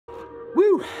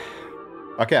Woo!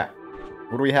 Okay.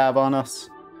 What do we have on us?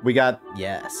 We got,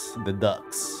 yes, the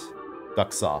ducks.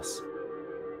 Duck sauce.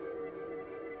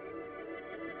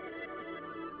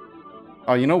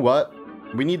 Oh, you know what?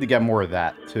 We need to get more of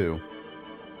that, too.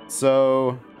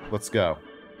 So, let's go.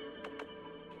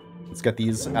 Let's get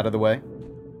these out of the way.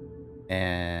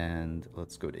 And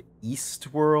let's go to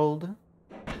East World.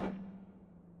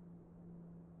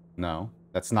 No,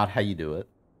 that's not how you do it.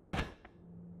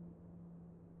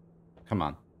 Come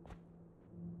on.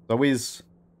 It's always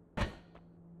a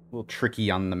little tricky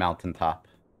on the mountaintop.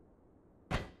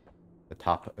 The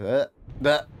top.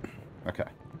 Okay.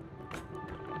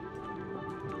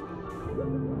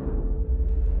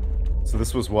 So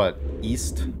this was what?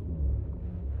 East?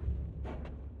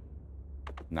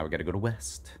 Now we gotta go to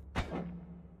West.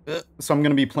 So I'm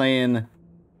gonna be playing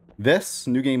this,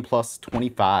 New Game Plus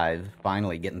 25.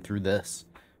 Finally getting through this.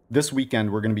 This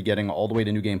weekend we're gonna be getting all the way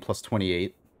to New Game Plus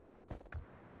 28.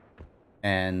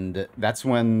 And that's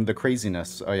when the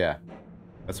craziness, oh yeah.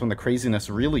 That's when the craziness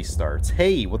really starts.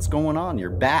 Hey, what's going on? You're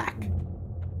back.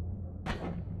 Can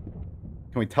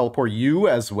we teleport you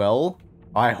as well?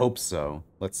 I hope so.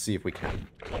 Let's see if we can.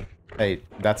 Hey,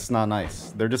 that's not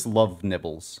nice. They're just love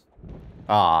nibbles.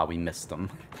 Ah, we missed them.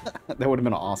 That would have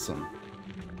been awesome.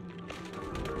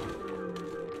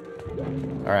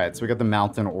 Alright, so we got the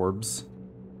mountain orbs.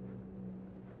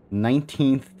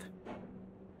 19th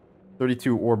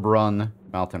 32 orb run,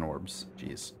 mountain orbs.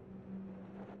 Jeez.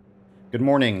 Good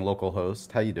morning, local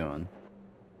host. How you doing?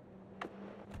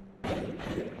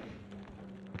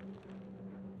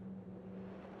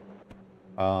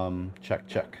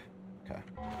 Check. Okay,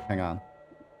 hang on.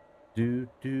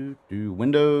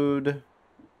 Windowed.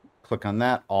 Click on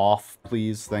that. Off,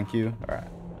 please. Thank you. All right.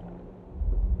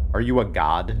 Are you a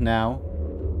god now?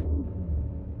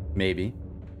 Maybe.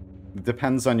 It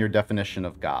depends on your definition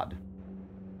of god.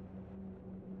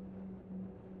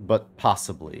 But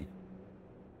possibly.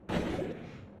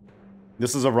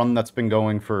 This is a run that's been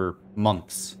going for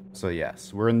months. So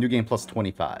yes, we're in New Game Plus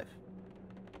 25.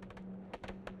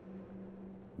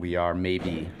 We are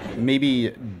maybe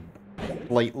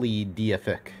slightly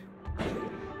deific.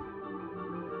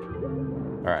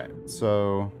 Alright,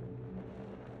 so...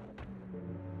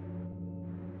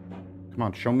 Come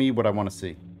on, show me what I want to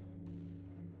see.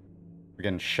 We're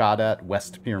getting shot at,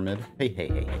 West Pyramid.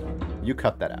 Hey. You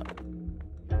cut that out.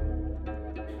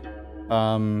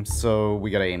 So we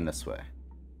gotta aim this way.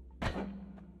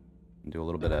 Do a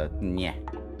little bit of nyeh.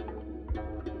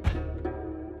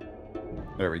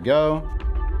 There we go.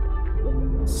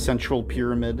 Central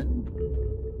Pyramid.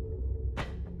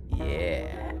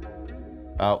 Yeah.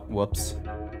 Oh, whoops.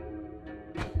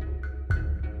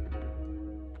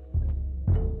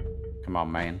 Come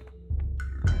on, man.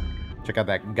 Check out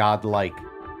that godlike.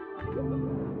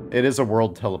 It is a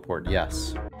world teleport,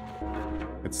 yes.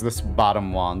 It's this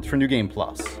bottom wand for New Game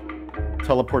Plus.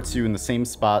 Teleports you in the same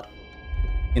spot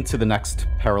into the next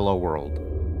parallel world.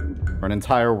 Or an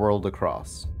entire world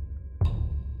across.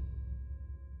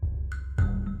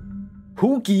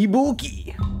 Hooky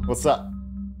booky! What's up?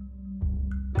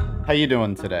 How you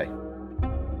doing today?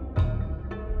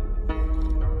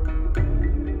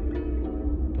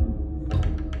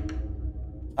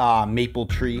 Maple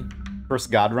Tree.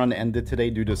 First God run ended today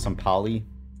due to some poly.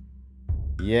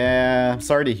 Yeah,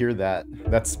 sorry to hear that.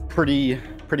 That's pretty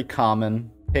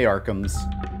common. Hey, Arkhams.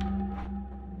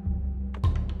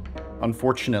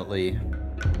 Unfortunately.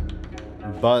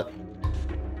 But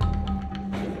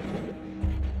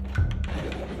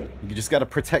you just gotta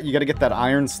protect, you gotta get that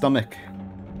iron stomach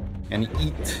and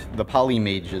eat the poly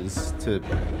mages to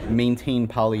maintain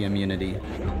poly immunity.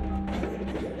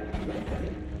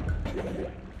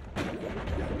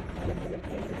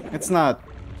 It's not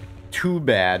too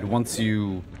bad once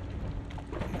you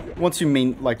learn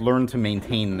to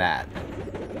maintain that.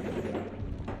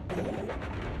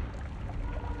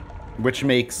 Which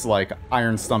makes, like,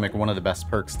 Iron Stomach one of the best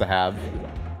perks to have.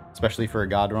 Especially for a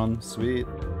god run. Sweet.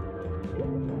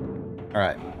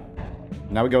 Alright.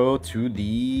 Now we go to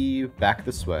the back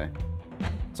this way.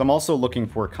 So I'm also looking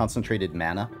for concentrated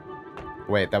mana.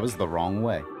 Wait, that was the wrong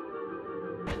way.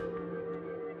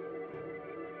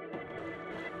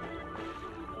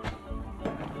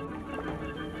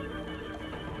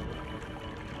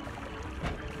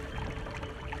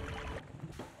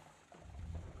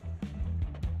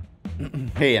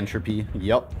 Hey, Entropy.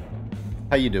 Yup.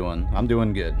 How you doing? I'm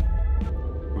doing good.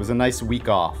 It was a nice week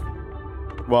off.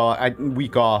 Well,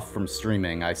 week off from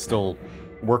streaming. I still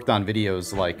worked on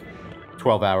videos like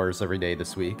 12 hours every day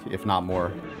this week, if not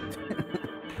more.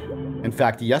 In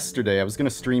fact, yesterday, I was going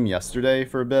to stream yesterday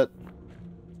for a bit,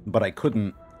 but I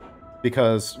couldn't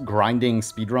because grinding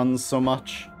speedruns so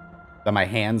much that my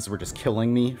hands were just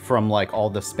killing me from, like, all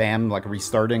the spam, like,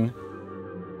 restarting.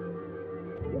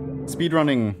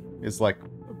 Speedrunning is, like,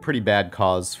 a pretty bad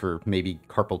cause for maybe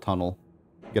carpal tunnel.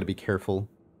 You gotta be careful.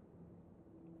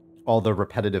 All the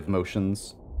repetitive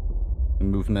motions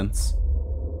and movements,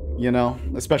 you know?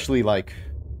 Especially, like,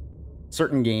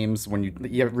 certain games when you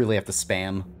really have to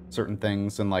spam certain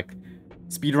things, and, like,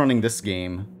 speedrunning this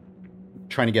game,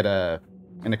 trying to get an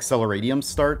acceleratium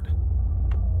start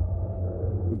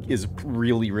is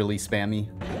really, really spammy.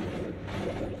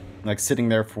 Like, sitting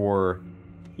there for,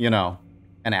 you know,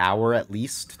 an hour at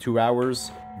least, 2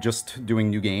 hours, just doing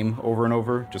new game over and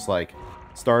over. Just, like,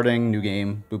 starting, new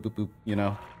game, boop, boop, boop, you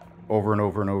know, over and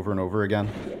over and over and over again.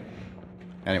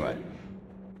 Anyway.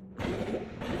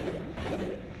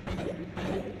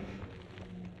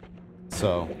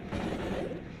 So,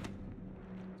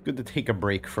 it's good to take a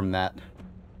break from that.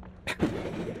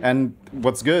 And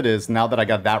what's good is, now that I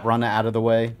got that run out of the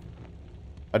way,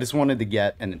 I just wanted to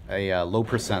get a low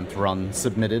percent run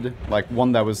submitted, like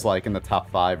one that was like in the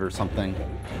top 5 or something.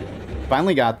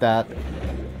 Finally got that,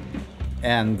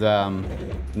 and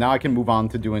now I can move on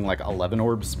to doing like 11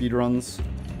 orb speedruns,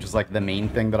 which is like the main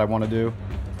thing that I want to do.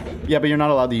 Yeah, but you're not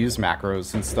allowed to use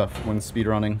macros and stuff when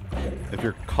speedrunning. If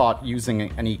you're caught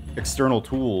using any external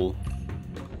tool,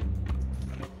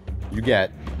 you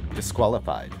get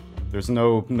disqualified. There's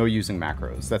no using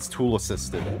macros. That's tool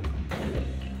assisted.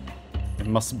 It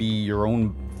must be your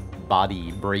own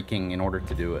body breaking in order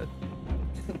to do it.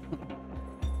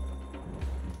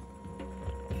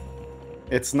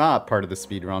 It's not part of the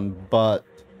speedrun, but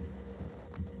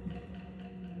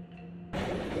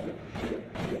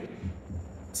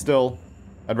still,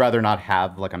 I'd rather not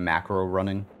have like a macro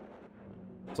running.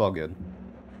 It's all good.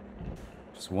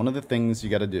 Just one of the things you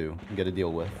gotta do, you gotta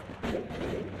deal with.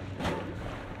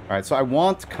 Alright, so I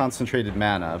want concentrated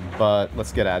mana, but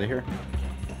let's get out of here.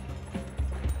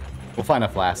 We'll find a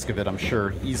flask of it, I'm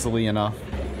sure, easily enough.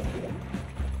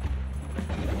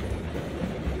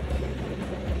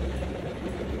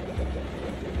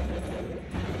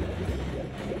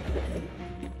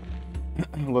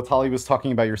 Latali was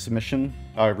talking about your submission.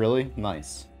 Oh, really?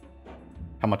 Nice.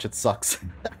 How much it sucks.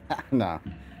 Nah.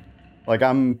 Like,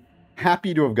 I'm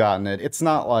happy to have gotten it. It's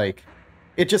not like...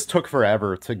 It just took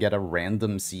forever to get a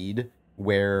random seed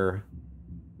where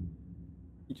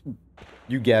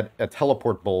you get a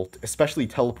teleport bolt, especially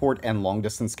teleport and long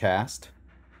distance cast.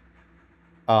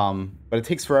 But it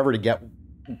takes forever to get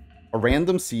a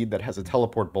random seed that has a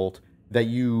teleport bolt that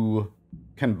you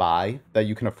can buy, that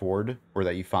you can afford, or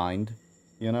that you find,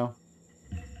 you know?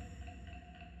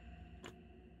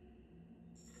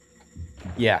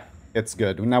 Yeah, it's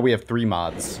good. Now we have 3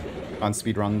 mods on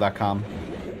speedrun.com.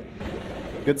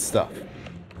 Good stuff.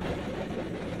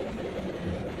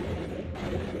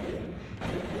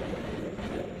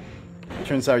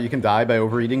 Turns out you can die by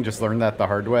overeating, just learned that the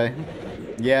hard way.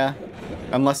 Yeah,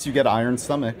 unless you get Iron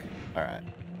Stomach. Alright.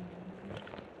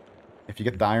 If you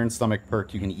get the Iron Stomach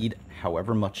perk, you can eat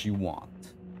however much you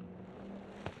want.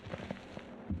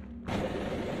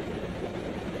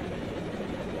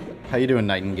 How you doing,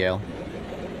 Nightingale?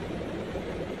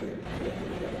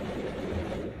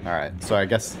 Alright, so I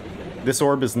guess this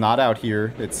orb is not out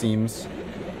here, it seems.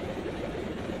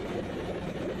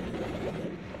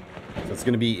 So it's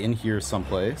gonna be in here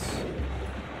someplace.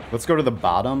 Let's go to the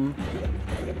bottom.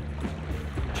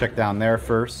 Check down there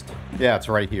first. Yeah, it's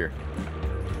right here.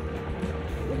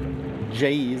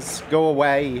 Jays, go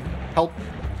away. Help.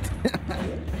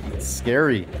 It's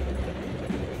scary.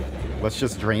 Let's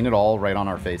just drain it all right on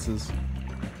our faces.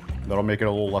 That'll make it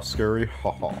a little less scary.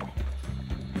 Haha.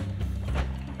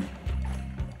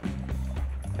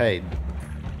 Hey.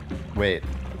 Wait.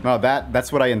 No,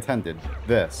 that's what I intended.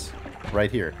 This.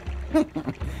 Right here. I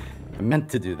meant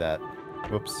to do that.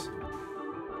 Whoops.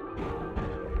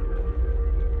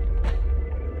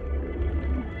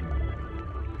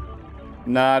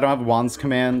 Nah, I don't have wands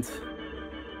command.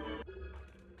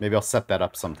 Maybe I'll set that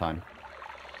up sometime.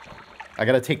 I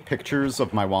gotta take pictures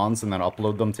of my wands and then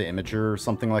upload them to Imager or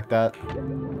something like that.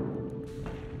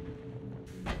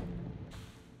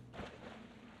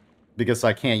 Because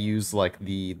I can't use, like,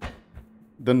 the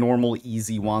normal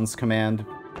easy wands command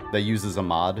that uses a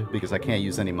mod, because I can't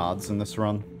use any mods in this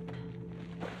run.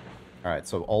 Alright,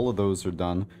 so all of those are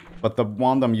done. But the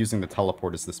wand I'm using to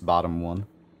teleport is this bottom one.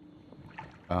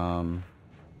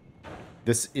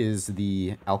 This is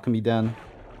the Alchemy Den.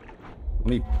 Let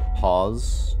me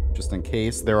pause, just in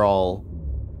case. They're all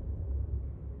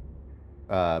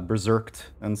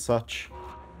berserked and such.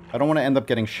 I don't want to end up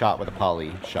getting shot with a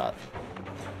poly shot.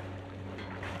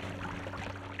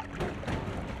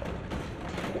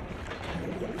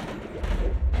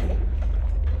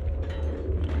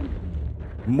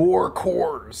 More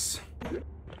cores.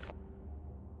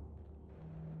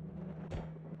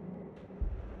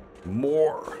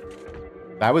 More.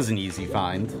 That was an easy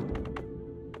find.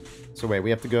 So wait, we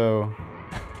have to go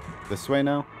this way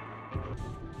now?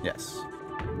 Yes.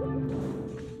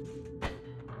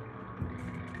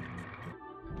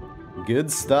 Good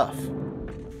stuff.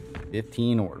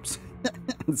 15 orbs.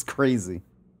 It's crazy.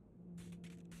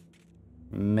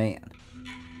 Man.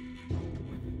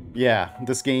 Yeah,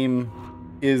 this game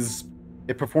is...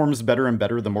 It performs better and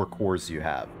better the more cores you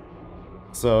have.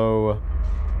 So,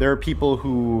 there are people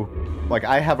who... Like,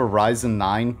 I have a Ryzen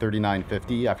 9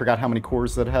 3950. I forgot how many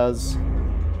cores that has.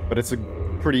 But it's a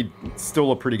pretty...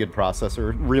 Still a pretty good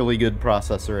processor. Really good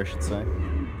processor, I should say.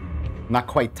 Not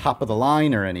quite top of the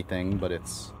line or anything, but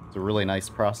it's a really nice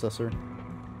processor.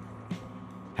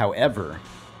 However,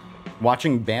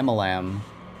 watching Bamalam,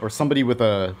 or somebody with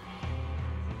a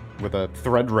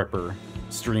Threadripper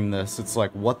stream this, it's like,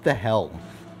 what the hell?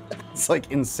 It's like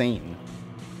insane.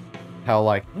 How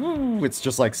like, it's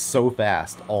just like so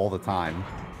fast all the time.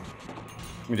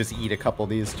 Let me just eat a couple of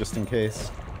these just in case.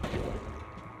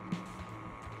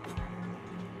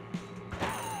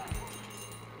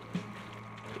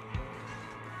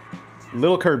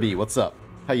 Little Kirby, what's up?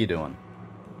 How you doing?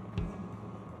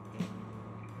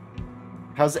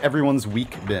 How's everyone's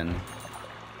week been?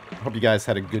 I hope you guys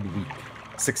had a good week.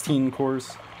 16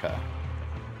 cores? Okay.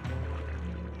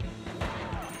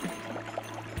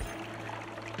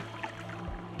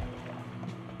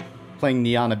 Playing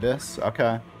Neon Abyss?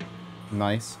 Okay.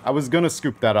 Nice. I was gonna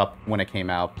scoop that up when it came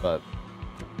out, but...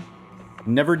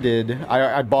 Never did.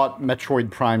 I bought Metroid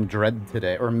Prime Dread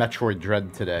today, or Metroid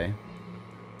Dread today.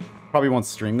 Probably won't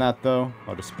stream that, though.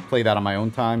 I'll just play that on my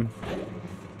own time.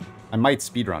 I might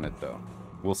speedrun it, though.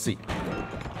 We'll see.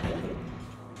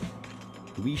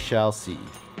 We shall see.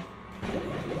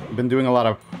 I've been doing a lot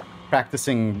of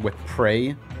practicing with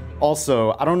Prey.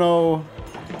 Also, I don't know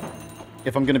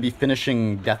if I'm going to be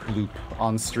finishing Deathloop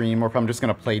on stream, or if I'm just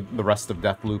going to play the rest of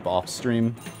Deathloop off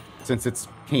stream, since it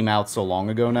came out so long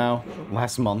ago now,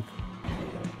 last month.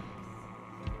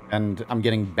 And I'm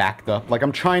getting backed up. Like,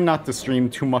 I'm trying not to stream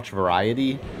too much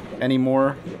variety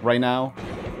anymore right now.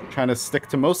 I'm trying to stick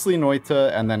to mostly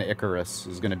Noita, and then Icarus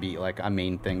is going to be, like, a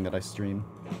main thing that I stream.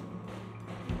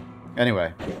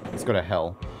 Anyway, let's go to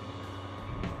hell.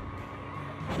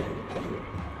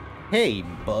 Hey,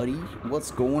 buddy.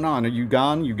 What's going on? Are you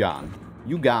gone? You gone.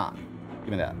 You gone.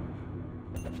 Give me that.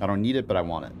 I don't need it, but I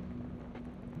want it.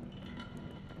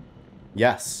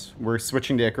 Yes, we're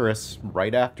switching to Icarus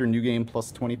right after New Game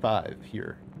Plus 25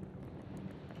 here.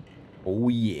 Oh,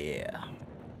 yeah.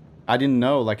 I didn't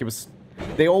know. Like, it was...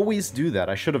 They always do that.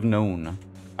 I should have known.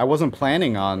 I wasn't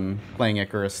planning on playing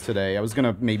Icarus today. I was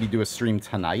gonna maybe do a stream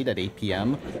tonight at 8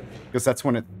 p.m. because that's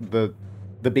when the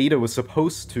beta was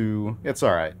supposed to... It's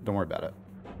alright, don't worry about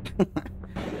it.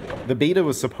 The beta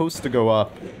was supposed to go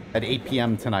up at 8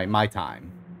 p.m. tonight, my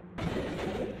time.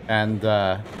 And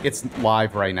it's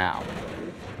live right now.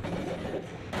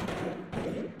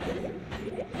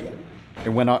 It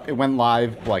went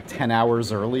live like 10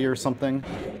 hours early or something.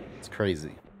 It's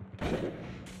crazy.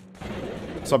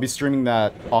 So I'll be streaming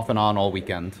that off and on all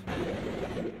weekend.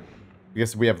 I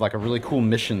guess we have like a really cool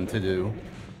mission to do.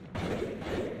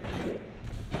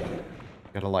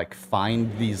 Gotta like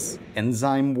find these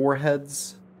enzyme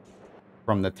warheads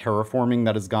from the terraforming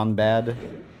that has gone bad.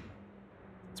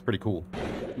 It's pretty cool.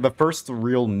 The first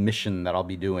real mission that I'll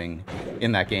be doing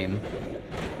in that game.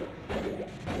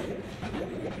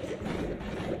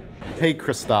 Hey,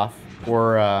 Christoph,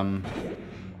 or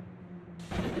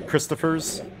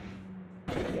Christopher's.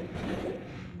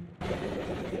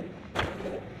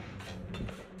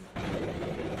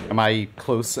 Am I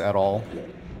close at all?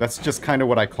 That's just kind of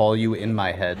what I call you in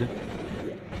my head.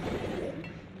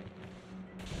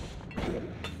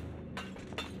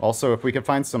 Also, if we could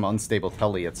find some unstable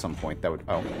telly at some point, that would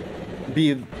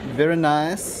be very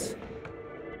nice.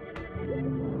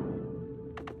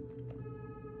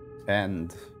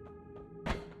 And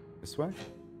this way?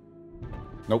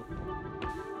 Nope.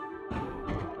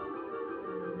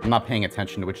 I'm not paying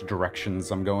attention to which directions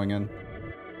I'm going in.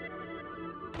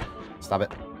 Stop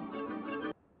it.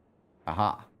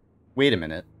 Aha. Wait a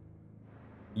minute.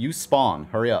 You spawn.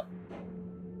 Hurry up.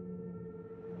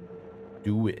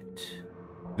 Do it.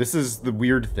 This is the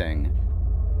weird thing.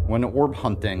 When orb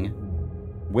hunting,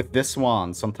 with this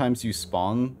wand, sometimes you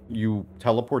spawn, you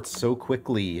teleport so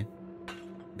quickly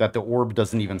that the orb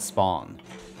doesn't even spawn.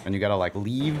 And you gotta, like,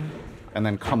 leave and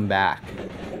then come back.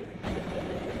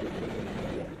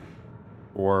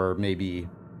 Or maybe...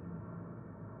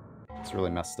 It's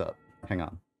really messed up. Hang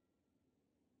on.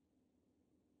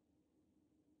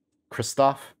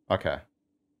 Kristoff? Okay.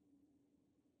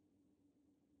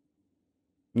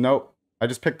 Nope. I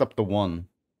just picked up the one.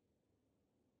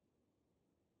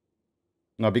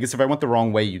 No, because if I went the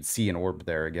wrong way, you'd see an orb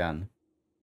there again.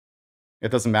 It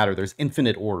doesn't matter. There's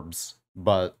infinite orbs,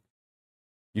 but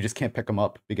you just can't pick them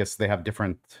up because they have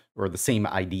different, or the same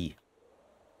ID,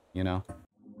 you know?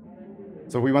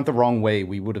 So if we went the wrong way,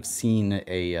 we would have seen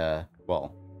a,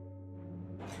 well...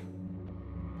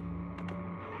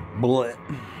 Blech.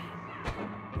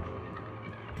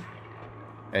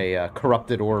 A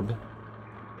corrupted orb.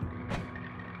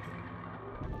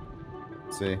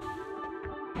 Let's see.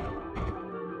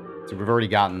 So we've already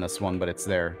gotten this one, but it's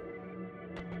there.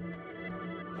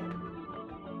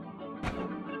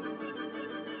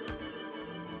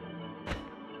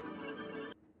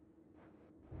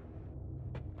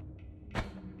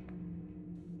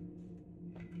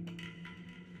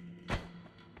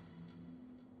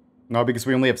 No, because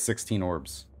we only have 16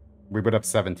 orbs. We would have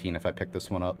 17 if I picked this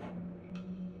one up.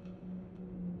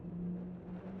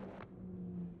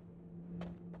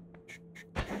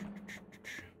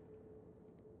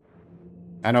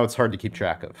 I know it's hard to keep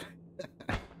track of.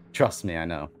 Trust me, I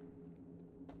know.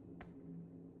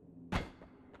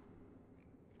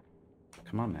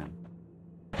 Come on, man.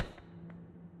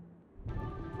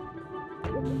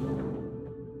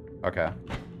 Okay.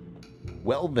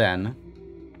 Well then.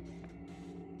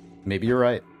 Maybe you're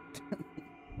right.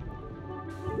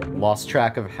 Lost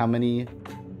track of how many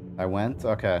I went?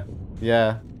 Okay.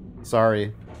 Yeah.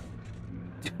 Sorry.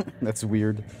 That's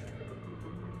weird.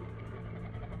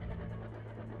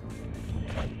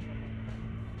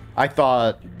 I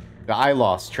thought I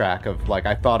lost track of, like,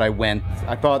 I thought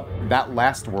that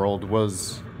last world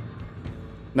was...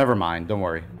 Never mind, don't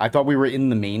worry. I thought we were in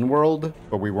the main world,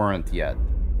 but we weren't yet.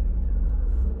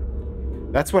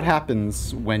 That's what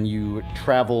happens when you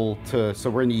travel to... So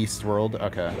we're in the East world,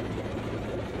 okay.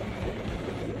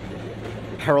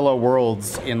 Parallel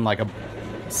worlds in, like, a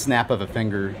snap of a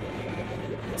finger.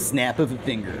 Snap of a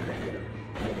finger.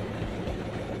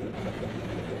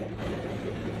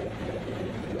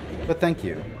 But thank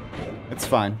you. It's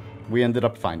fine. We ended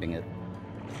up finding it.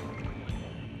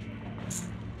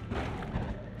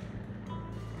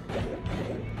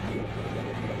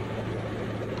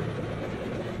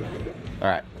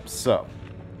 Alright, so.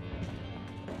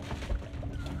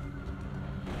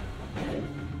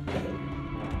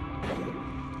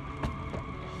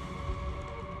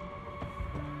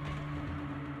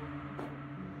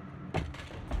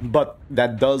 But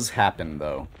that does happen,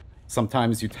 though.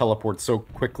 Sometimes you teleport so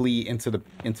quickly into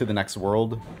the next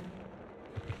world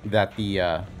that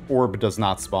the orb does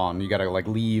not spawn. You gotta, like,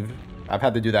 leave. I've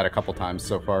had to do that a couple times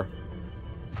so far.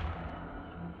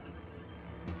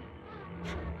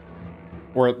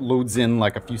 Or it loads in,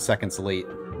 like, a few seconds late.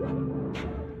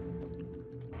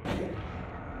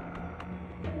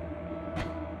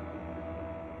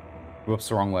 Whoops,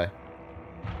 the wrong way.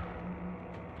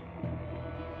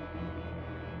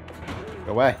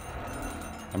 Go away.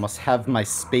 I must have my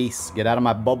space. Get out of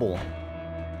my bubble.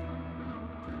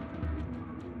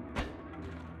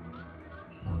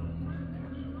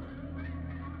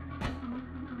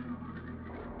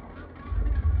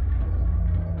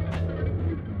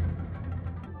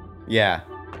 Yeah.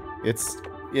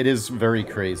 It is very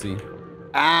crazy.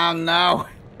 Ah, no!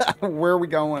 Where are we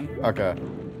going? Okay.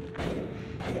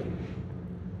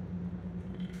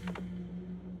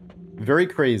 Very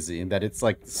crazy that it's,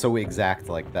 like, so exact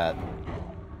like that.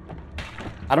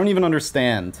 I don't even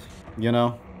understand, you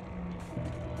know?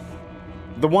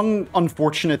 The one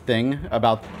unfortunate thing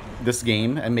about this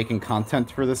game and making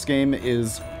content for this game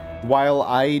is, while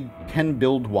I can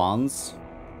build wands,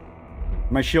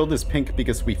 my shield is pink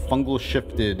because we fungal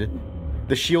shifted.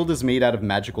 The shield is made out of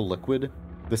magical liquid,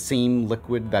 the same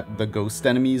liquid that the ghost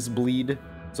enemies bleed.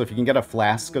 So if you can get a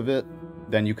flask of it,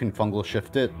 then you can fungal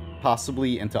shift it,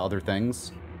 possibly, into other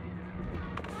things.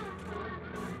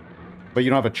 But you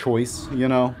don't have a choice, you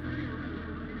know?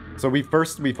 So we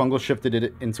fungal shifted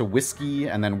it into whiskey,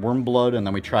 and then worm blood, and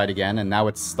then we tried again, and now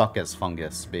it's stuck as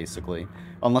fungus, basically.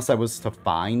 Unless I was to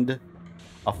find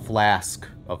a flask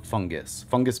of fungus.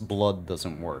 Fungus blood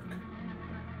doesn't work.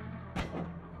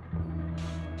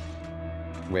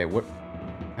 Wait, what?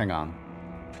 Hang on.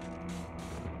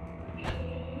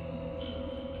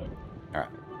 Alright.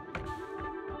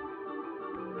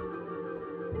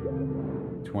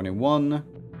 21.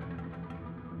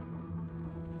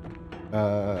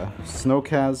 Snow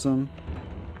chasm.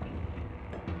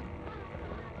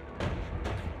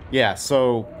 Yeah,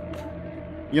 so,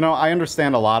 you know, I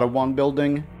understand a lot of wand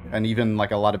building, and even,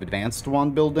 like, a lot of advanced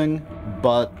wand building,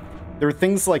 but there are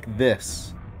things like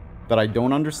this that I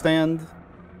don't understand,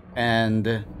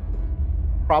 and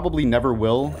probably never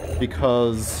will,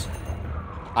 because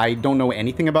I don't know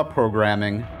anything about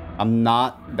programming. I'm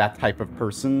not that type of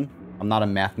person. I'm not a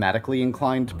mathematically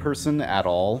inclined person at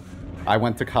all. I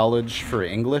went to college for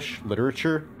English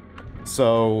literature,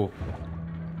 so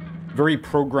very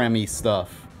programmy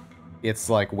stuff. It's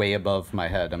like way above my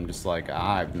head. I'm just like,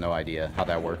 I have no idea how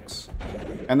that works.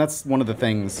 And that's one of the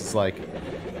things, is like,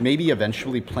 maybe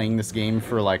eventually playing this game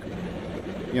for like,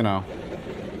 you know,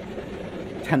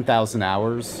 10,000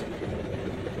 hours,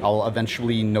 I'll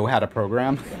eventually know how to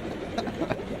program.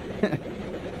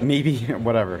 Maybe,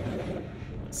 whatever.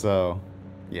 So,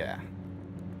 yeah.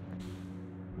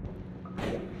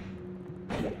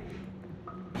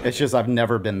 It's just I've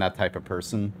never been that type of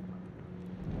person.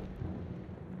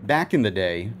 Back in the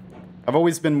day, I've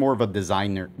always been more of a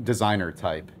designer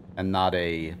type, and not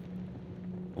a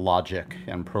logic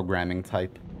and programming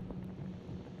type.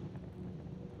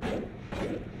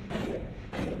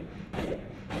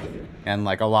 And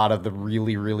like a lot of the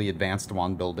really, really advanced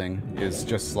wand building is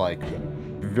just like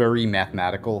very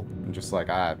mathematical and just like,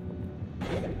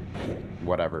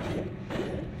 whatever.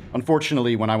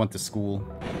 Unfortunately, when I went to school,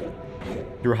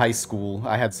 through high school,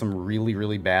 I had some really,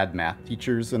 really bad math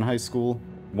teachers in high school.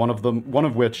 One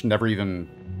of which never even,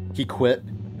 he quit,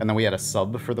 and then we had a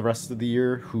sub for the rest of the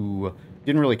year who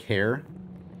didn't really care,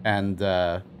 and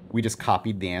we just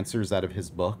copied the answers out of his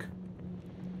book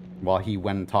while he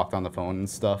went and talked on the phone and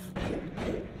stuff.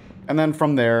 And then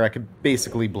from there, I could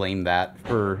basically blame that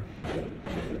for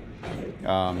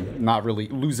not really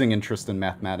losing interest in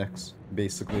mathematics,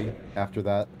 basically, after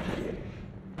that.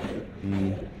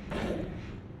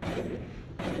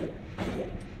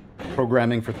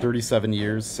 Programming for 37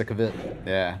 years, sick of it.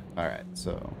 Yeah, alright,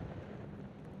 so...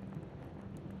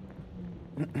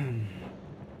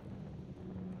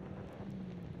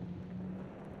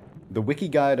 The wiki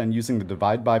guide on using the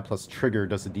divide by plus trigger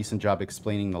does a decent job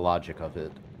explaining the logic of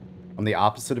it. I'm the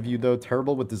opposite of you, though,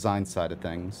 terrible with design side of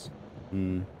things.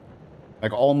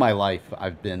 Like, all my life,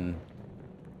 I've been,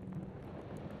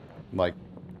 like,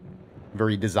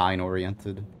 very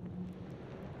design-oriented.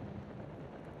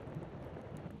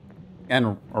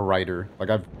 And a writer. Like,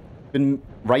 I've been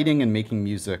writing and making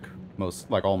music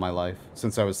all my life,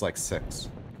 since I was, like, 6,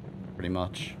 pretty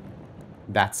much.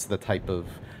 That's the type of...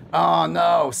 Oh,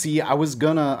 no! See, I was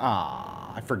gonna...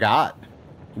 I forgot.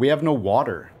 We have no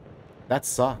water. That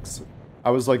sucks.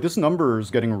 I was like, this number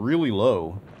is getting really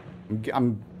low.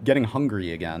 I'm getting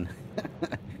hungry again.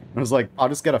 I was like, I'll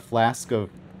just get a flask of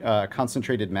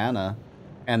concentrated mana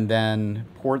and then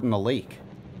pour it in the lake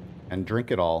and drink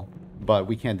it all. But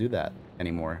we can't do that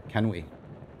anymore, can we?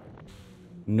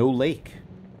 No lake.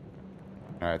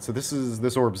 Alright, so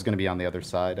this orb's gonna be on the other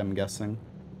side, I'm guessing.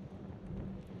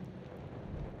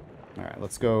 Alright,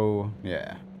 let's go...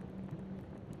 Yeah.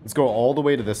 Let's go all the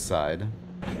way to this side.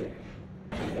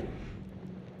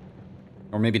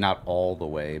 Or maybe not all the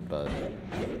way, but...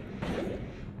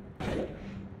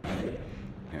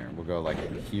 Here, we'll go, like,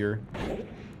 here.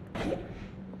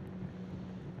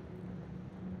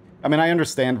 I mean, I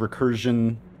understand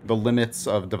recursion, the limits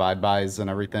of divide-bys and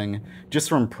everything, just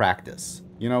from practice.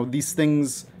 You know, these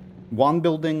things... Wand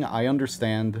building, I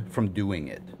understand from doing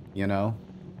it, you know?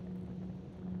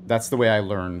 That's the way I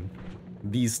learn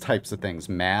these types of things.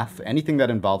 Math, anything that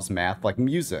involves math, like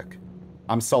music.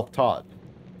 I'm self-taught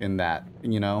in that,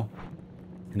 you know?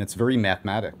 And it's very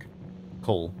mathematic.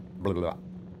 Cool. Blah, blah, blah.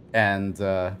 And,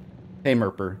 hey,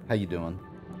 Merper, how you doing?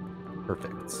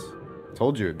 Perfect.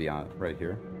 Told you it'd be on right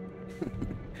here.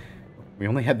 We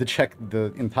only had to check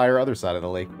the entire other side of the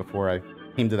lake before I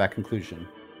came to that conclusion.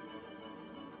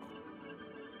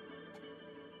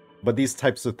 But these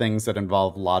types of things that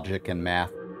involve logic and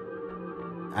math,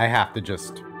 I have to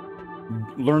just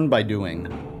learn by doing,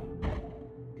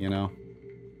 you know?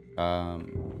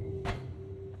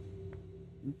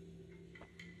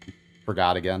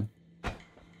 Forgot again.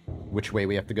 Which way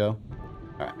we have to go?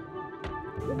 Alright.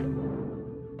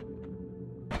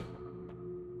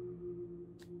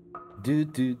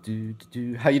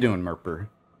 How you doing, Merper?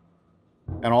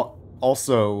 And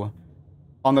also,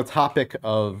 on the topic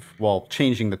of, well,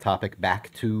 changing the topic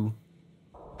back to...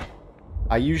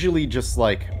 I usually just,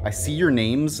 like, I see your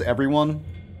names, everyone,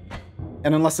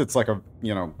 and unless it's, like, a,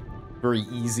 you know, very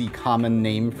easy, common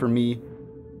name for me,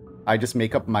 I just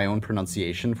make up my own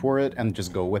pronunciation for it and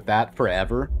just go with that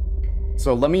forever.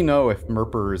 So let me know if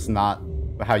Merper is not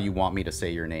how you want me to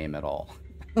say your name at all.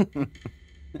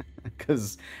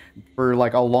 Because for,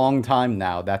 like, a long time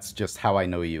now, that's just how I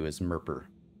know you, as Merper.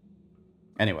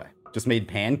 Anyway, just made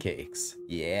pancakes.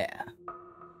 Yeah.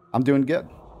 I'm doing good.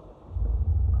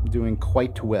 Doing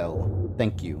quite well.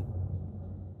 Thank you.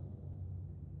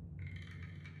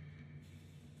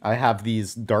 I have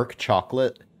these dark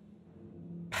chocolate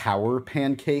power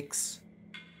pancakes.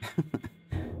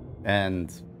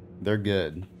 And they're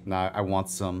good. Now I want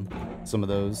some of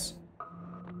those.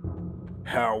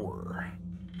 Power.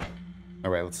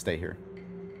 Alright, let's stay here.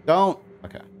 Don't!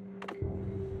 Okay.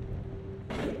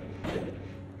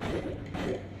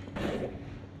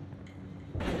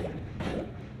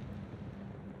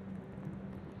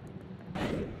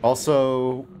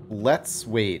 Also, let's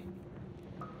wait.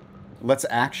 Let's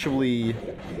actually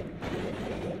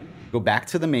go back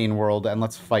to the main world and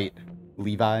let's fight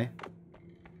Levi.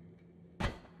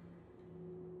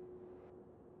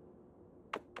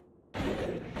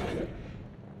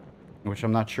 Which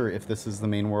I'm not sure if this is the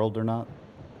main world or not.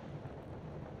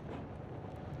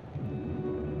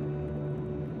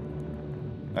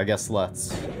 I guess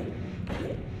let's.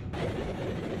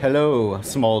 Hello,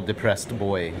 small depressed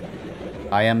boy.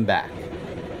 I am back.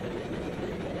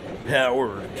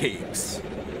 Power cakes.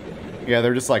 Yeah,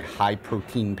 they're just like high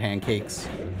protein pancakes.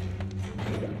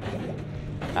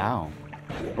 Ow.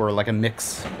 Or like a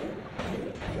mix.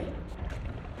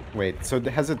 Wait, so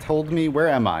has it told me where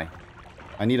am I?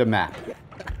 I need a map.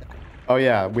 Oh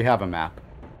yeah, we have a map.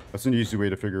 That's an easy way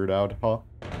to figure it out, huh?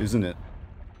 Isn't it?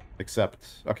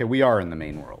 Except, okay, we are in the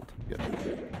main world. Good.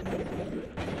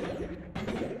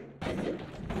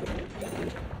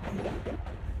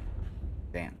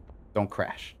 Damn, don't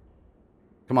crash.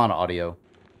 Come on, audio.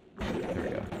 There we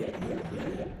go.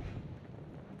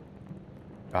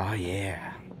 Oh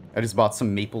yeah. I just bought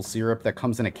some maple syrup that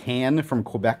comes in a can from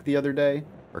Quebec the other day.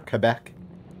 Or Quebec.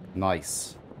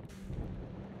 Nice.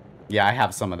 Yeah, I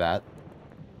have some of that.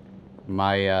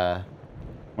 My,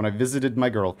 when I visited my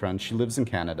girlfriend, she lives in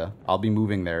Canada. I'll be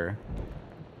moving there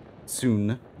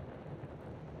soon.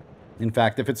 In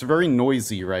fact, if it's very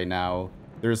noisy right now,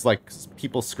 there's like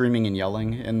people screaming and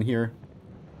yelling in here.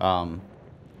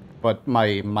 But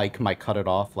my mic might cut it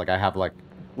off. Like I have like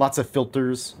lots of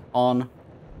filters on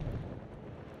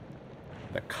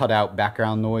that cut out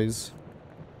background noise.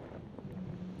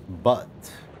 But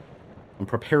I'm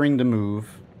preparing to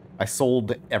move. I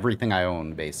sold everything I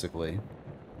own, basically.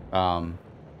 I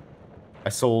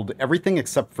sold everything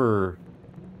except for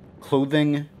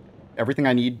clothing, everything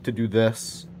I need to do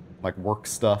this, like work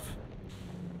stuff,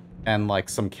 and like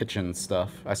some kitchen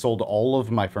stuff. I sold all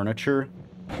of my furniture.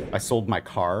 I sold my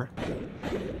car,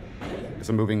 because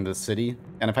I'm moving to the city.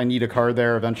 And if I need a car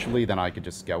there eventually, then I could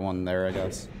just get one there, I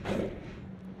guess.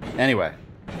 Anyway,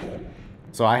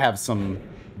 so I have some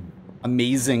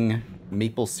amazing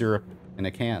maple syrup in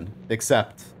a can,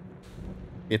 except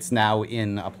it's now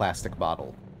in a plastic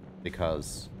bottle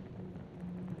because,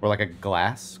 or like a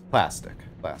glass, plastic.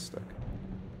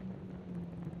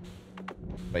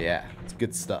 But yeah, it's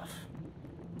good stuff.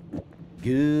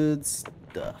 Good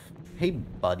stuff. Hey,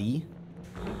 buddy.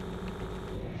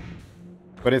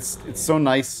 But it's so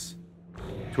nice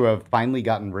to have finally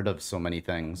gotten rid of so many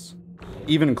things,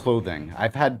 even clothing.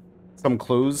 I've had some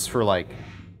clothes for like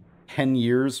 10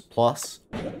 years plus.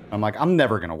 I'm like, I'm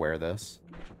never gonna wear this.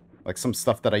 Like some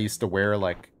stuff that I used to wear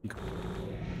like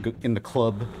in the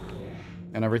club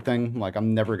and everything. Like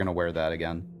I'm never gonna wear that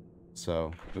again.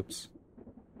 So, oops.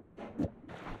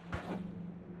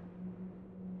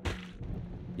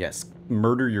 Yes,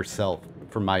 murder yourself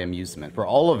for my amusement, for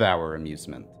all of our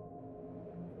amusement.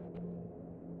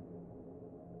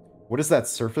 What is that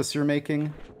surface you're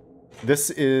making? This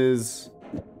is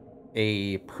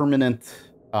a permanent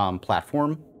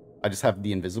platform. I just have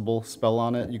the invisible spell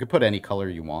on it. You could put any color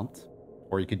you want,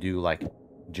 or you could do like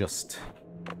just,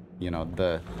 you know,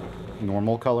 the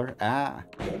normal color. Ah,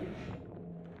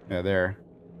 yeah, there.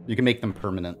 You can make them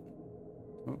permanent.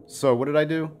 So what did I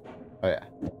do? Oh yeah,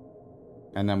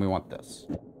 and then we want this.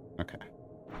 Okay,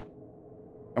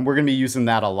 and we're gonna be using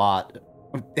that a lot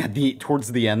at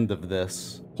towards the end of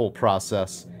this whole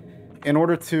process, in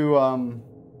order to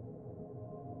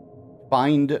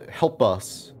help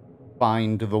us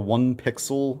find the 1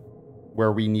 pixel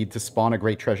where we need to spawn a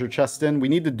great treasure chest in. We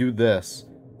need to do this.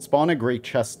 Spawn a great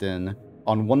chest in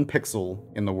on 1 pixel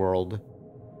in the world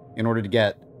in order to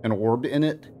get an orb in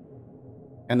it.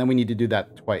 And then we need to do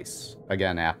that twice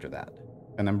again after that.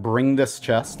 And then bring this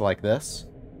chest like this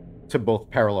to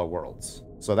both parallel worlds.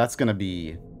 So that's going to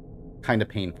be kind of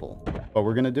painful, but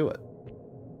we're going to do it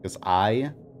because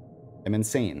I am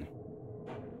insane.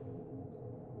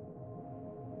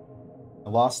 I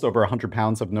lost over 100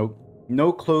 pounds of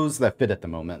no clothes that fit at the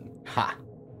moment. Ha!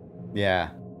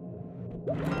 Yeah.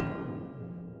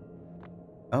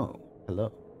 Oh,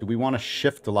 hello. Do we want to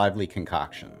shift to lively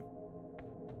concoction?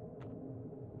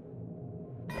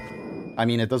 I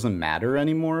mean, it doesn't matter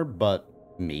anymore, but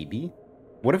maybe.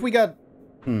 What if we got...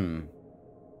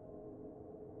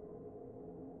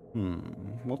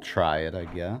 We'll try it, I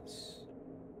guess.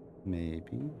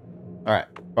 Maybe. Alright,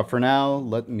 but for now,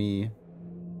 let me...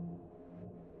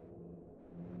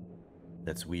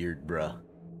 That's weird, bruh.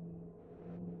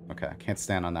 Okay, I can't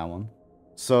stand on that one.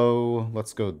 So,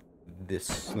 let's go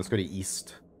this. Let's go to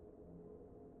east.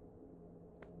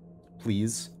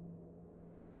 Please.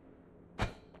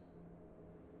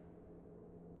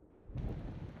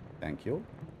 Thank you.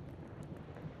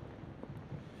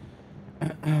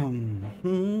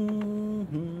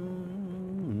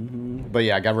 But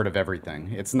yeah, I got rid of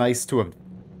everything. It's nice to have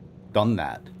done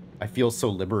that. I feel so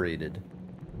liberated.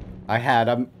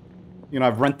 You know,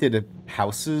 I've rented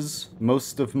houses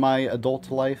most of my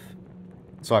adult life.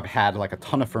 So I've had like a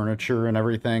ton of furniture and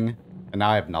everything. And now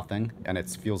I have nothing. And it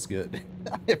feels good.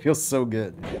 It feels so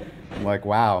good. I'm like,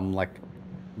 wow, I'm like,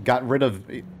 got rid of,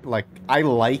 like,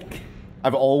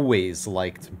 I've always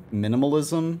liked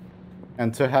minimalism.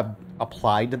 And to have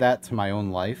applied that to my own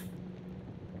life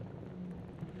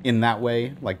in that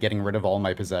way, like getting rid of all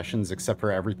my possessions except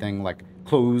for everything like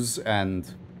clothes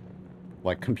and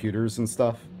like computers and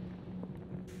stuff,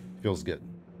 feels good.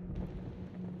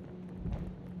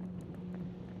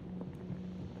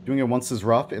 Doing it once is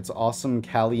rough. It's awesome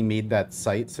Callie made that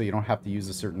site so you don't have to use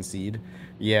a certain seed.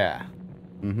 Yeah.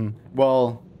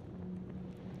 Well,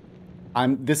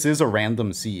 this is a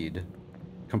random seed.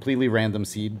 Completely random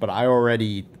seed, but I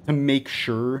already, to make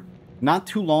sure, not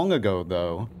too long ago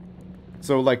though,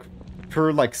 so like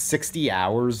for like 60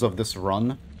 hours of this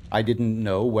run, I didn't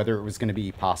know whether it was going to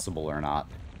be possible or not.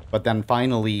 But then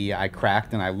finally I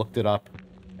cracked and I looked it up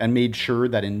and made sure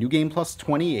that in New Game Plus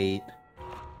 28,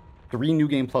 3 New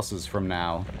Game Pluses from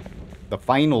now, the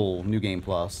final New Game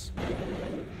Plus,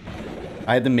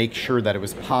 I had to make sure that it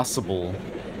was possible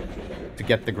to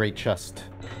get the Great Chest.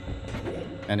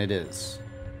 And it is.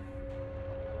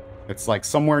 It's like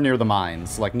somewhere near the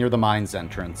mines, like near the mines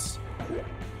entrance.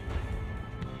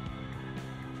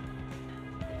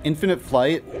 Infinite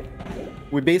Flight.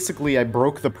 I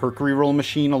broke the perk reroll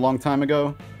machine a long time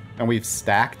ago, and we've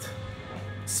stacked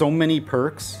so many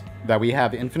perks that we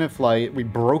have Infinite Flight. We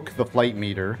broke the flight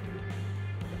meter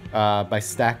by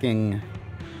stacking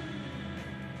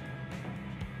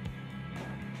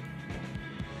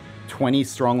 20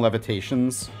 strong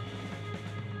levitations.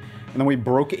 And then we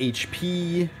broke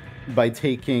HP by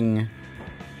taking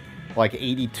like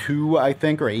 82, I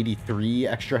think, or 83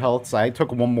 extra health. So I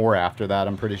took one more after that,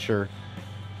 I'm pretty sure.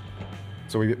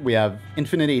 So we have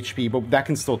infinite HP, but that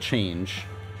can still change.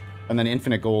 And then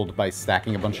infinite gold by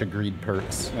stacking a bunch of greed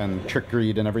perks and trick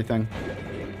greed and everything.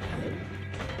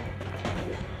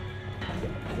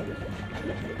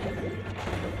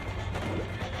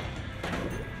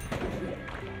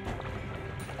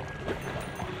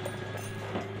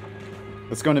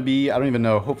 It's going to be, I don't even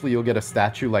know, hopefully you'll get a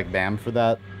statue like Bam for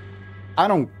that. I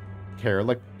don't care.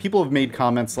 Like, people have made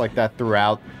comments like that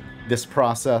throughout this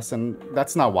process, and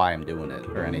that's not why I'm doing it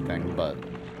or anything, but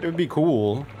it would be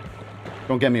cool.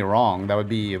 Don't get me wrong, that would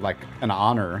be like an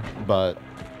honor, but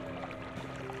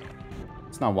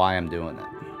it's not why I'm doing it.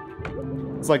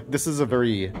 It's like, this is a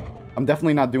very, I'm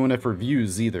definitely not doing it for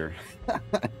views either.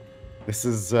 This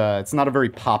is, it's not a very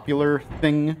popular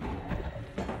thing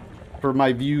for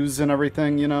my views and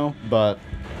everything, you know, but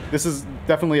this is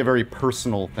definitely a very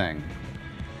personal thing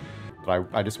that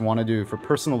I just want to do for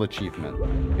personal achievement,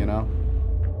 you know?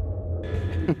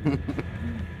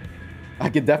 I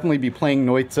could definitely be playing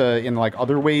Noita in like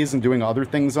other ways and doing other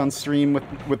things on stream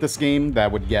with this game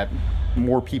that would get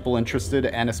more people interested,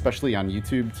 and especially on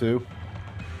YouTube too.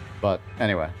 But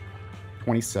anyway,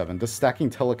 27. Does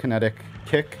stacking telekinetic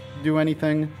kick do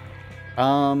anything?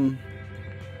 No.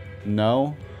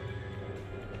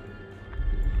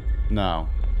 No.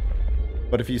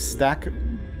 But if you stack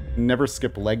Never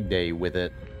Skip Leg Day with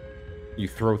it, you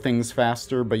throw things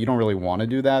faster, but you don't really want to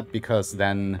do that because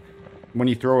then when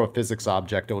you throw a physics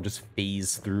object, it'll just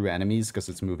phase through enemies because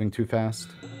it's moving too fast.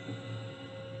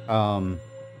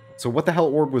 So what the hell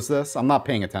orb was this? I'm not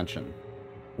paying attention.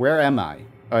 Where am I?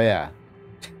 Oh yeah.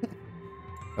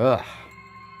 Ugh.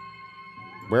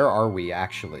 Where are we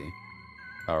actually?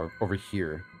 Oh, over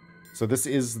here. So this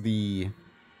is the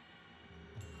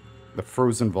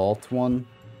Frozen Vault one.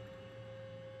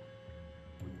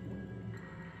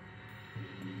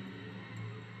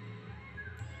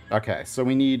 Okay, so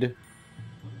we need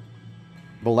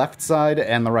the left side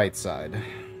and the right side.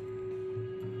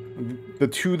 The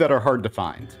two that are hard to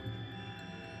find.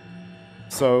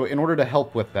 So in order to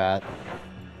help with that,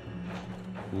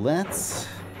 let's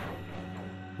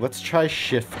try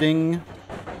shifting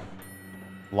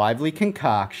Lively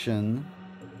Concoction.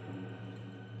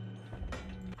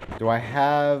 Do I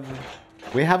have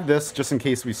We have this just in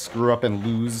case we screw up and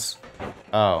lose.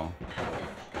 Oh.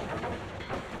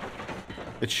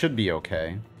 It should be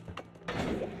okay.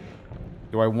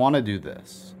 Do I want to do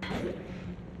this?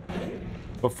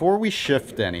 Before we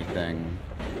shift anything,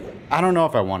 I don't know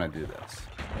if I want to do this.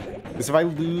 Because if I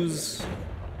lose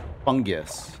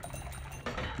fungus,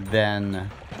 then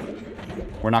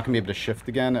we're not going to be able to shift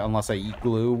again unless I eat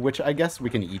glue, which I guess we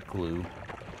can eat glue.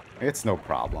 It's no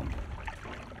problem.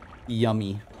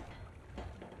 Yummy.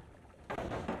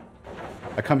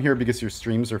 I come here because your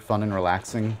streams are fun and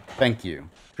relaxing. Thank you.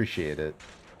 Appreciate it.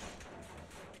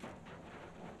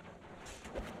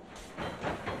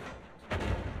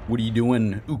 What are you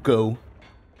doing, Uko?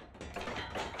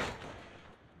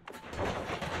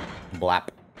 Blap.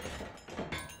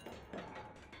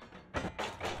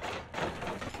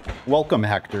 Welcome,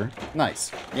 Hector.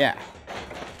 Nice. Yeah.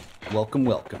 Welcome,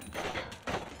 welcome.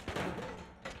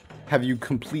 Have you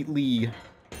completely...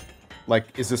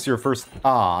 Like, is this your first...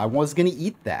 Ah, I was gonna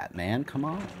eat that, man. Come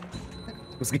on.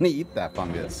 I was gonna eat that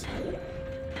fungus.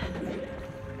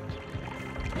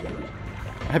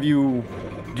 Have you...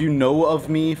 Do you know of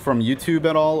me from YouTube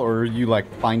at all? Or are you,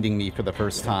 like, finding me for the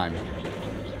first time?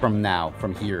 From now,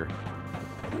 from here.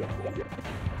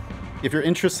 If you're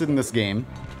interested in this game,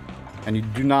 and you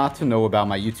do not know about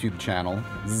my YouTube channel,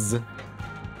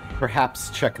 perhaps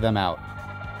check them out.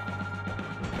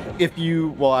 If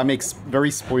you... Well, I make very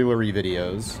spoilery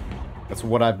videos. That's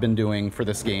what I've been doing for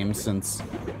this game since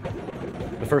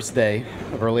the first day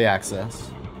of early access.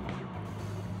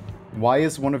 Why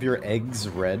is one of your eggs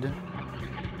red?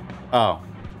 Oh,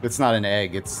 it's not an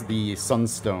egg, it's the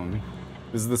sunstone.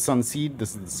 This is the sunseed,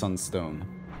 this is the sunstone.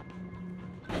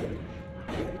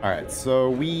 Alright, so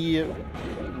we...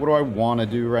 What do I want to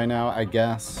do right now, I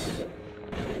guess?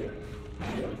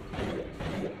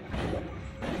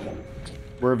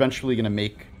 We're eventually going to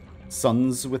make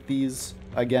suns with these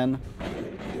again.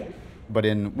 But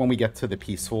when we get to the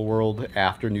peaceful world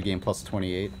after New Game Plus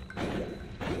 28.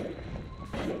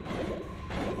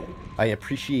 I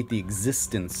appreciate the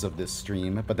existence of this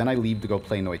stream, but then I leave to go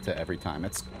play Noita every time.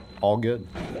 It's all good.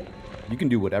 You can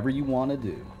do whatever you want to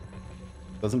do.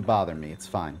 Doesn't bother me, it's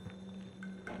fine.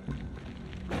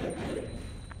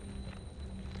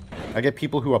 I get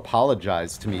people who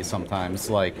apologize to me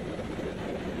sometimes, like,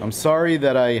 I'm sorry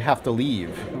that I have to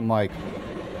leave. I'm like,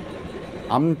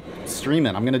 I'm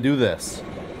streaming, I'm gonna do this.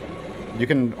 You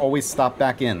can always stop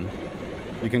back in.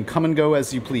 You can come and go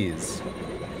as you please.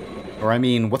 Or I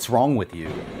mean, what's wrong with you?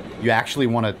 You actually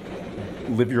want to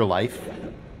live your life?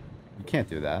 You can't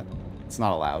do that. It's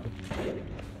not allowed.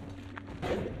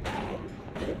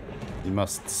 You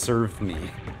must serve me.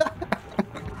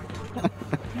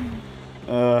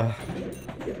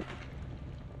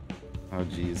 Oh,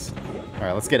 jeez.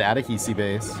 Alright, let's get out of Hisi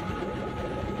Base.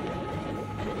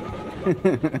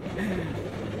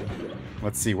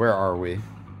 Let's see, where are we?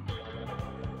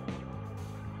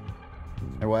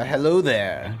 Well, hello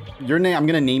there. Your name, I'm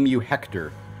gonna name you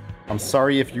Hector. I'm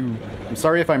sorry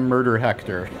if I murder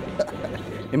Hector.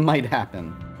 It might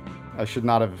happen. I should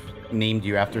not have named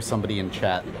you after somebody in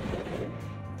chat.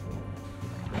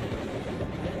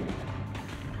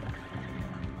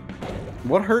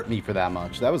 What hurt me for that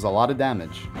much? That was a lot of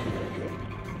damage.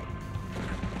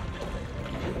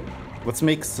 Let's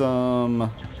make some...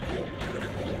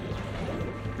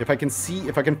 If I can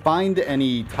find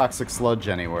any toxic sludge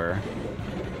anywhere.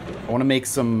 I want to make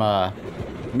some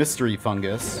mystery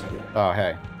fungus. Oh,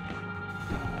 hey.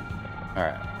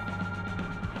 Alright.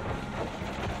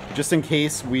 Just in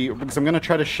case because I'm going to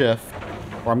try to shift,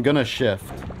 or I'm going to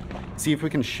shift. See if we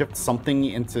can shift something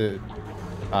into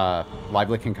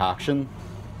lively concoction.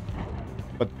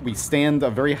 But we stand a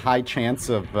very high chance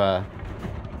of...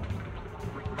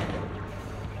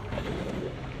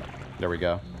 There we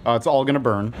go. Oh, it's all going to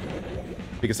burn.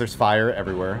 Because there's fire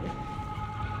everywhere.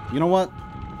 You know what?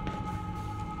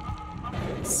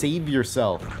 Save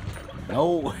yourself.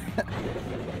 No.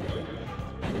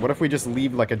 What if we just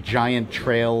leave like a giant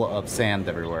trail of sand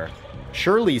everywhere?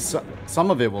 Surely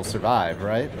some of it will survive,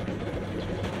 right?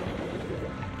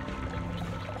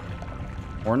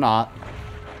 Or not.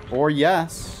 Or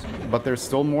yes, but there's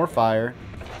still more fire.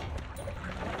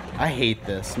 I hate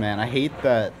this, man. I hate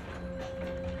that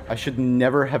I should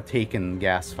never have taken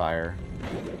gas fire.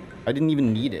 I didn't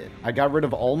even need it. I got rid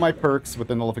of all my perks with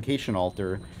the nullification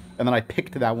altar, and then I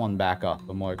picked that one back up.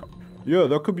 I'm like, yeah,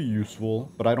 that could be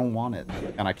useful, but I don't want it,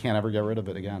 and I can't ever get rid of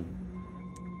it again.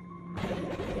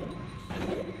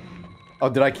 Oh,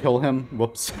 did I kill him?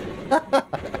 Whoops.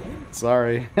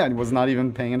 Sorry, I was not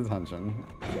even paying attention.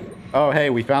 Oh, hey,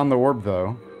 we found the orb,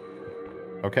 though.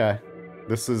 Okay.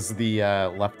 This is the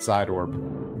left side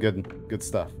orb. Good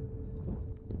stuff.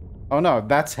 Oh no,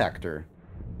 that's Hector.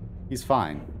 He's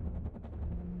fine.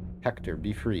 Hector,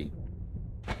 be free.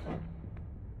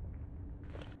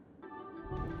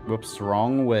 Whoops,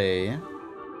 wrong way.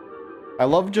 I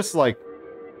love just, like,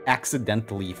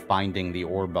 accidentally finding the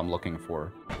orb I'm looking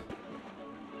for.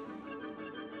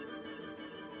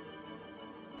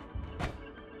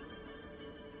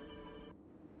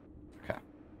 Okay.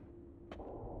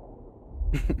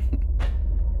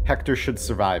 Hector should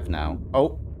survive now.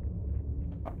 Oh.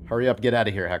 Hurry up, get out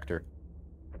of here, Hector.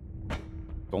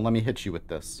 Don't let me hit you with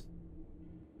this.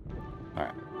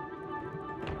 Alright.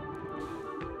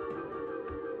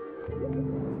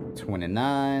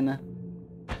 29.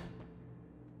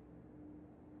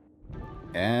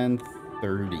 And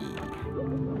 30.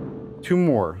 2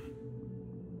 more.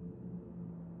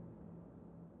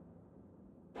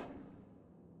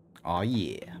 Aw,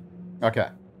 yeah. Okay.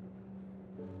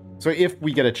 So if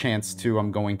we get a chance to,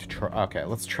 I'm going to try... Okay,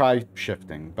 let's try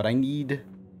shifting. But I need...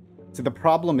 See, the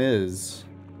problem is...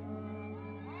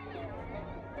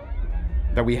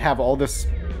 that we have all this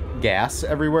gas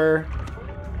everywhere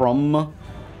from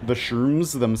the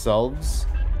shrooms themselves.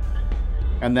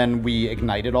 And then we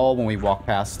ignite it all when we walk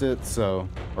past it, so...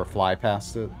 Or fly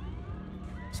past it.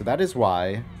 So that is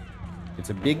why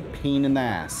it's a big pain in the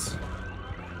ass.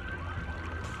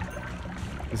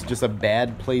 It's just a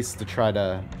bad place to try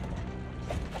to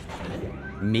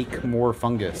make more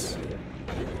fungus.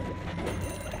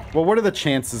 Well, what are the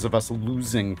chances of us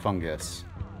losing fungus?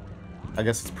 I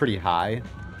guess it's pretty high.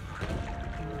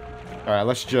 Alright,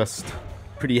 let's just...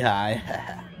 Pretty high.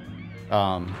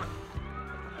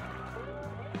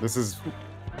 This is...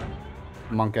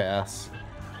 Monka S.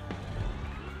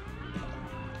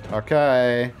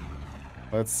 Okay.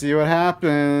 Let's see what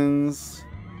happens.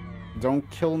 Don't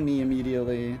kill me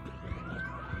immediately.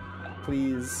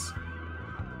 Please.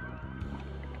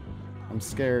 I'm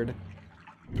scared.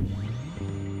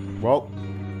 Well,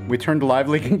 we turned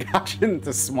lively concoction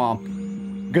into swamp.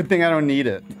 Good thing I don't need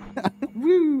it.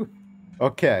 Woo!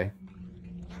 Okay.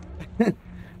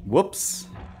 Whoops.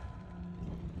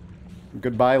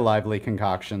 Goodbye, lively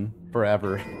concoction.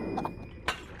 Forever.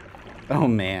 Oh,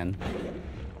 man.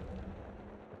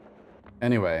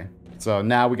 Anyway, so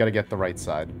now we gotta get the right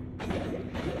side.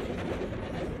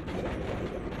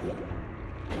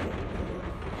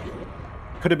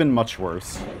 Could have been much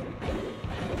worse.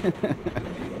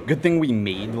 Good thing we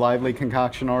made lively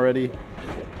concoction already.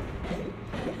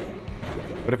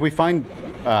 But if we find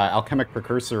alchemic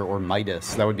precursor or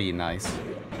Midas, that would be nice.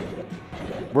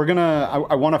 We're gonna...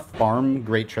 I want to farm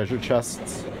great treasure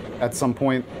chests at some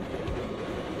point.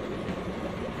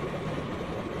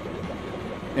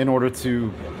 In order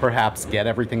to perhaps get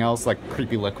everything else, like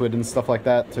creepy liquid and stuff like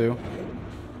that, too.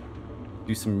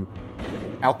 Do some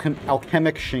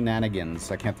alchemic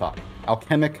shenanigans. I can't talk.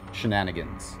 Alchemic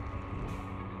shenanigans.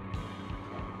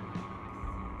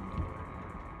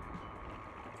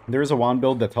 There is a wand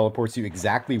build that teleports you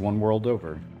exactly one world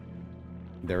over.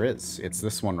 There is. It's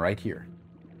this one right here.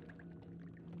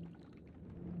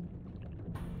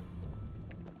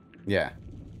 Yeah.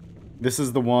 This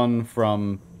is the one for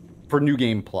New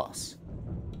Game Plus.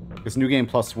 Because New Game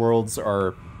Plus worlds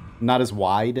are not as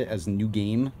wide as New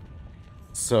Game.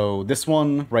 So this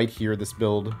one right here, this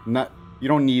build, you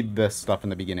don't need this stuff in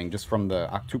the beginning. Just from the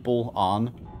octuple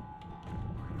on,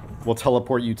 will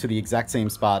teleport you to the exact same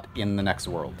spot in the next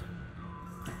world.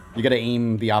 You gotta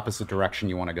aim the opposite direction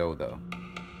you want to go, though.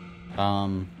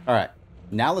 Alright.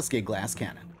 Now let's get glass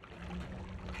cannon.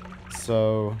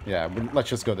 So, yeah, let's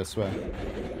just go this way.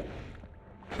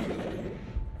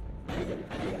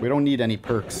 We don't need any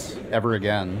perks ever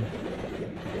again.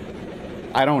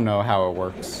 I don't know how it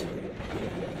works.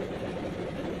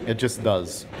 It just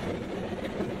does.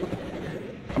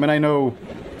 I mean, I know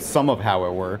some of how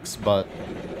it works, but...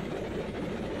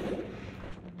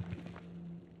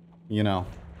 You know.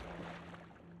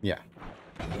 Yeah.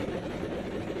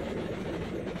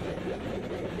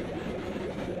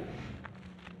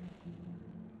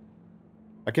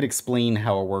 I could explain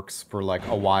how it works for, like,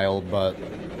 a while, but...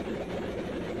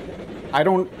 I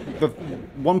don't... The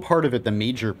one part of it, the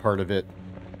major part of it,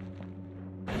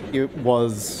 it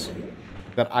was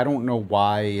that I don't know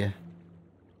why...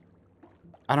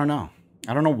 I don't know.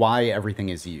 I don't know why everything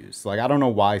is used. Like, I don't know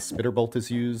why Spitterbolt is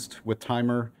used with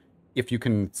timer, if you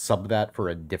can sub that for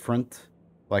a different...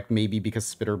 Like, maybe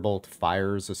because Spitterbolt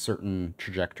fires a certain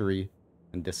trajectory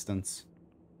and distance.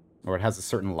 Or it has a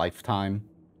certain lifetime.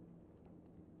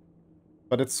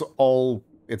 But it's all...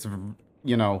 It's,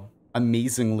 you know,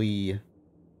 amazingly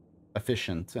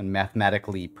efficient and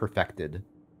mathematically perfected.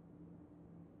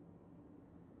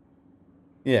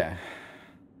 Yeah.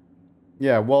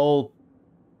 Yeah, well...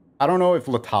 I don't know if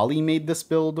Latali made this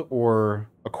build, or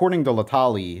according to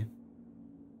Latali,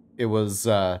 it was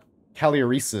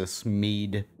Calioresis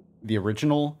made the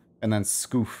original, and then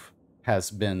Scoof has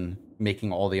been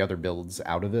making all the other builds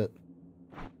out of it.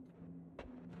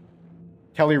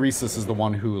 Calioresis is the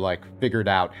one who, like, figured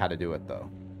out how to do it, though.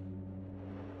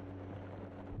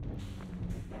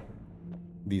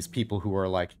 These people who are,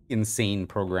 like, insane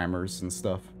programmers and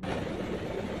stuff.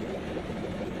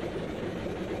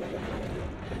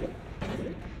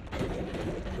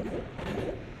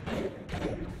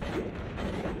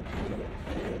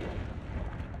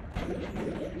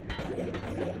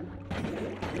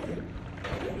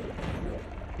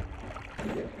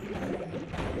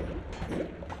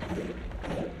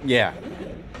 Yeah,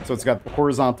 so it's got the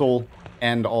horizontal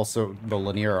and also the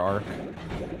linear arc.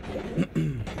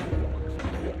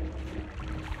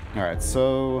 Alright,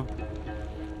 so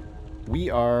we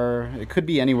are... It could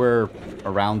be anywhere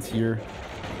around here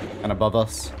and above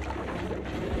us.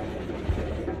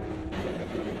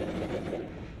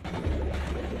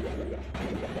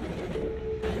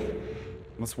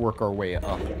 Let's work our way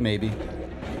up, maybe.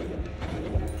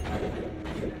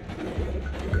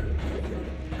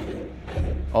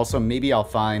 Also, maybe I'll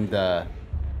find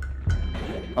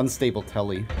unstable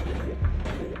telly.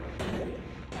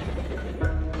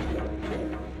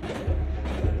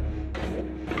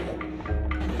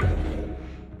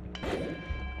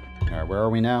 Alright, where are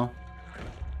we now?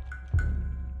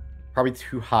 Probably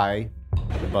too high,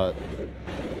 but...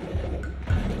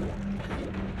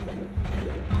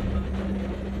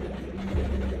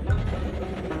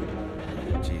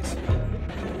 Jeez.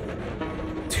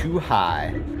 Too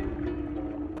high.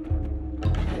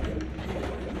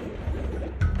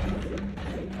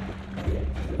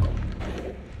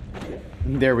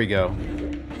 There we go.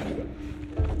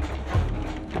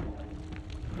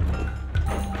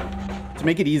 To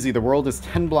make it easy, the world is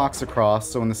 10 blocks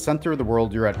across, so in the center of the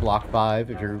world you're at block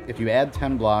 5. If you add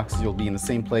 10 blocks, you'll be in the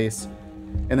same place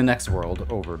in the next world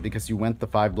over, because you went the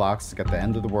 5 blocks to get the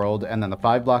end of the world, and then the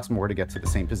 5 blocks more to get to the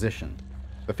same position.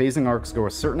 The phasing arcs go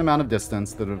a certain amount of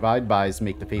distance. The divide bys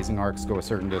make the phasing arcs go a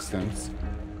certain distance,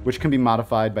 which can be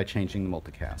modified by changing the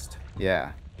multicast.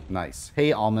 Yeah, nice.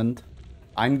 Hey, Almond.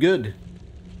 I'm good.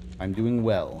 I'm doing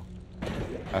well.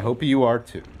 I hope you are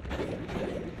too.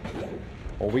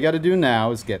 All we gotta do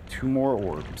now is get 2 more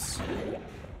orbs.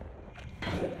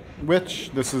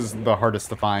 Which, this is the hardest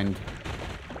to find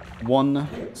one,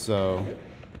 so...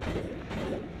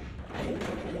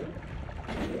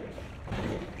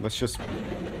 Let's just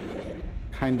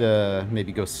kinda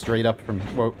maybe go straight up from...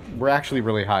 Well, we're actually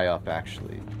really high up,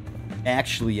 actually.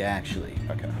 Actually.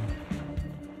 Okay.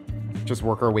 Just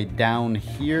work our way down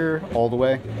here, all the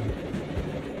way.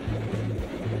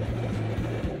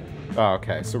 Oh,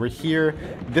 okay, so we're here.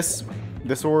 This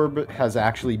orb has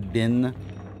actually been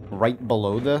right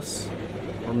below this.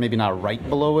 Or maybe not right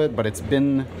below it, but it's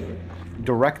been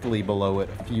directly below it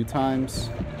a few times.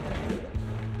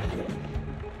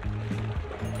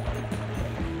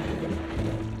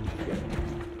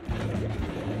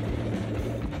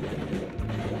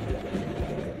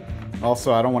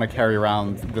 Also, I don't want to carry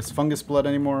around this fungus blood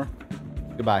anymore.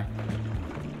 Goodbye.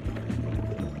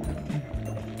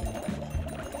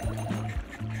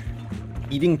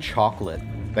 Eating chocolate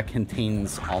that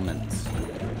contains almonds.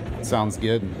 Sounds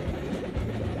good.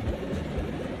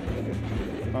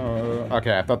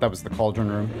 Okay, I thought that was the cauldron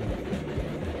room.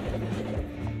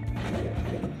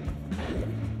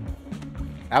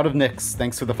 Out of Nyx,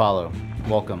 thanks for the follow.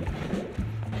 Welcome.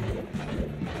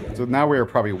 So now we are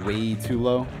probably way too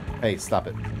low. Hey, stop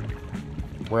it.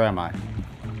 Where am I?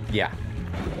 Yeah.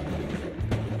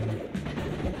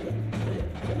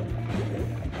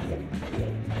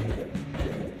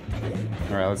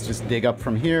 Alright, let's just dig up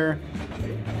from here.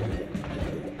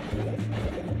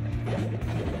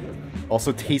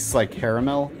 Also tastes like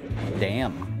caramel.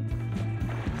 Damn.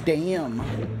 Damn.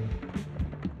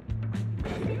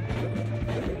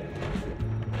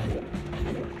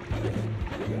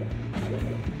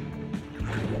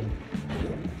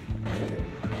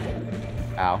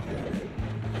 Ow.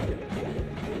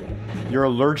 You're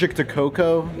allergic to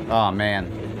cocoa? Aw,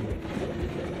 man.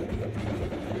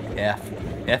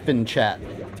 F in chat.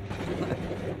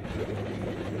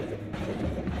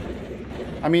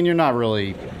 I mean, you're not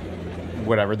really...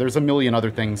 Whatever, there's a million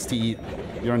other things to eat.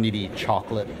 You don't need to eat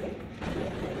chocolate.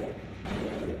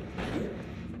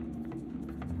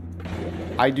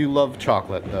 I do love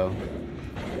chocolate, though.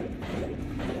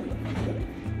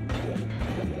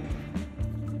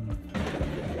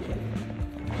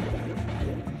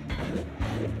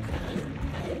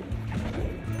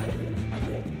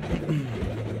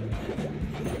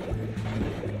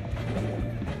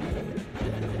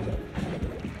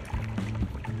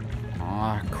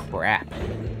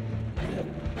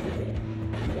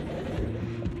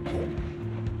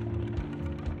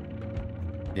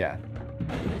 Yeah.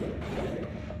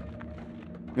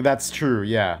 That's true,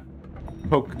 yeah.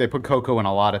 They put cocoa in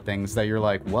a lot of things that you're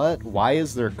like, what? Why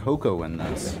is there cocoa in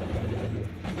this?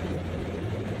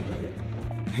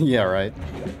 Yeah, right.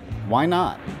 Why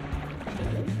not?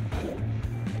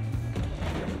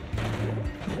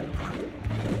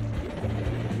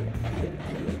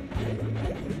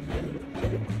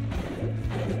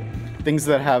 Things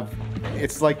that have...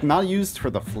 It's like not used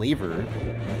for the flavor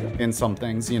in some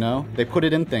things, you know? They put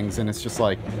it in things and it's just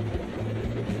like...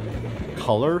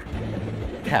 Color?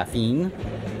 Caffeine?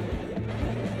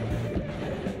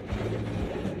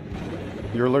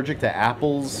 You're allergic to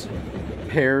apples,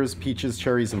 pears, peaches,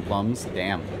 cherries, and plums?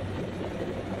 Damn.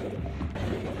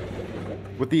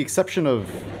 With the exception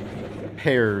of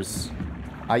pears,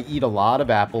 I eat a lot of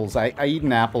apples. I eat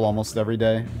an apple almost every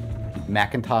day.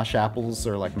 Macintosh apples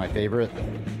are like my favorite.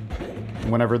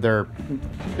 Whenever they're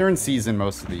in season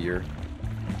most of the year.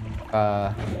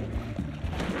 I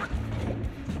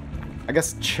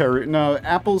guess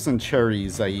apples and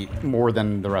cherries I eat more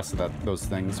than the rest of those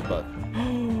things, but...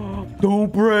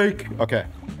 Don't break! Okay.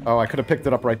 Oh, I could have picked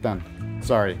it up right then.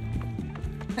 Sorry.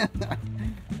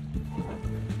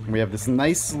 We have this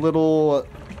nice little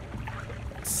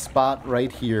spot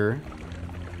right here.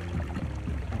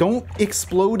 Don't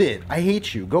explode it! I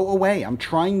hate you. Go away. I'm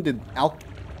trying to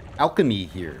alchemy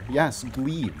here. Yes,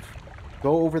 leave.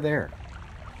 Go over there.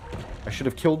 I should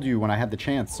have killed you when I had the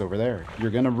chance over there.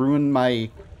 You're gonna ruin my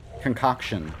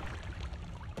concoction.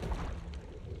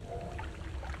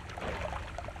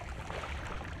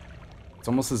 It's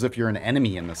almost as if you're an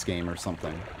enemy in this game or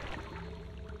something.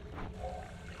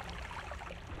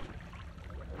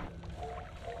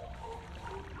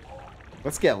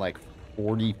 Let's get like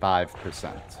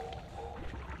 45%.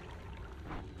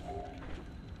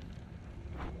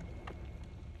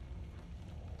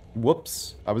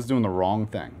 Whoops, I was doing the wrong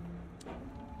thing.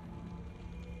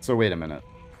 So wait a minute.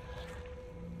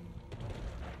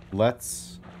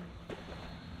 Let's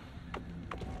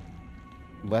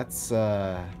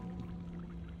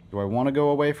do I want to go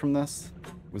away from this?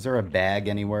 Was there a bag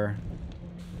anywhere?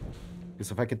 Because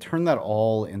if I could turn that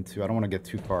all into... I don't want to get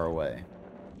too far away.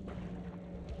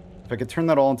 If I could turn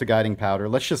that all into guiding powder,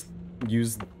 let's just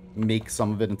make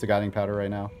some of it into guiding powder right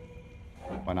now.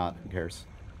 Why not? Who cares?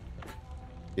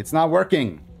 It's not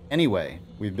working! Anyway,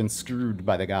 we've been screwed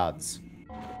by the gods.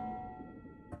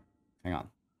 Hang on.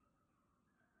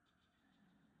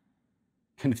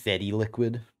 Confetti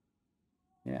liquid?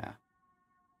 Yeah.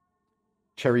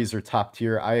 Cherries are top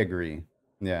tier. I agree.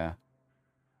 Yeah.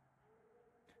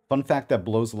 Fun fact that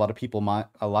blows a lot of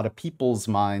people's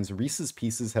minds. Reese's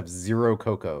Pieces have 0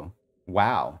 cocoa.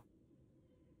 Wow.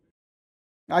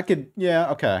 I could... Yeah,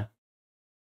 okay.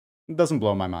 It doesn't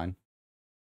blow my mind.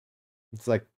 It's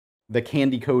like the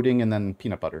candy coating and then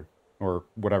peanut butter. Or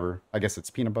whatever. I guess it's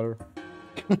peanut butter.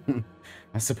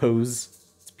 I suppose.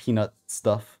 It's peanut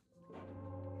stuff.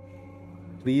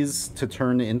 Please to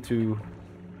turn into...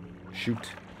 shoot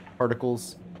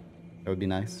particles. That would be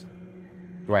nice.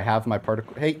 Do I have my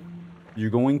particle? Hey, you're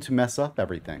going to mess up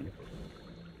everything.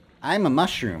 I'm a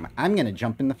mushroom. I'm gonna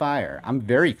jump in the fire. I'm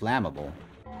very flammable.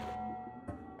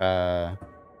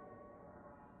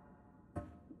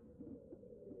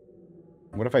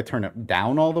 What if I turn it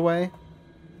down all the way?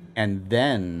 And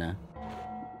then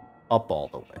up all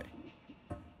the way?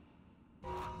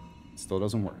 Still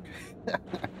doesn't work.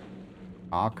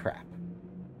 Aw, crap.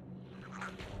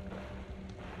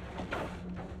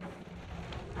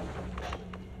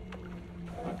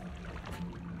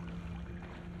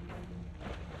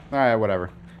 Alright,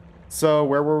 whatever. So,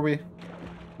 where were we?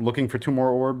 Looking for 2 more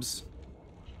orbs?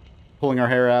 Pulling our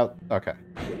hair out? Okay.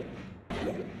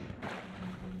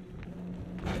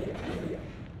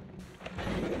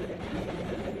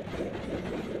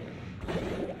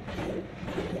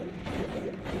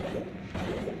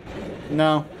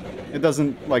 No, it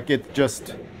doesn't, like, it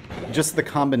just the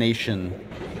combination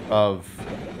of...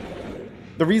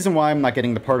 The reason why I'm not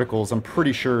getting the particles, I'm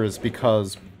pretty sure, is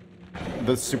because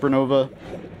the supernova...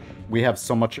 We have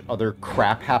so much other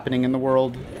crap happening in the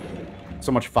world.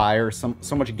 So much fire, so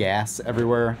much gas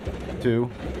everywhere,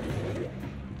 too.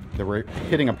 That we're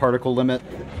hitting a particle limit.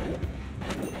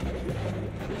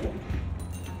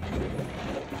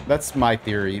 That's my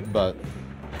theory, but...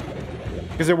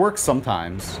 Because it works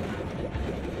sometimes.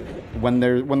 When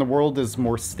the world is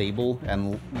more stable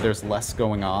and there's less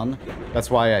going on. That's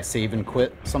why I save and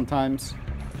quit sometimes.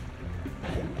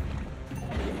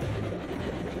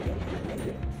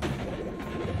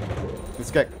 Let's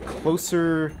get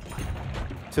closer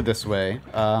to this way.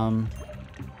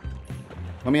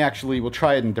 We'll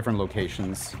try it in different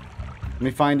locations. Let me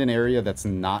find an area that's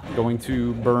not going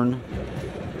to burn.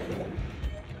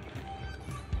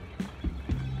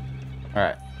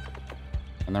 Alright.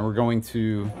 And then we're going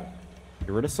to get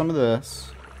rid of some of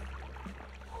this.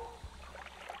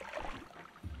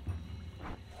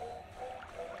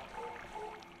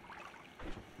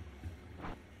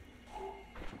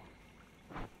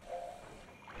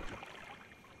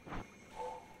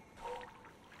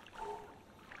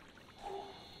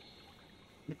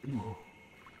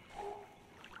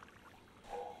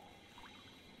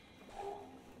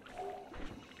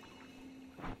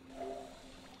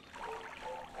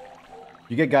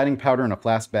 You get guiding powder in a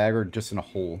flask bag or just in a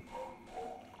hole?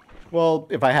 Well,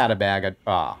 if I had a bag, I'd...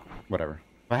 whatever.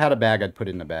 If I had a bag, I'd put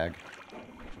it in a bag.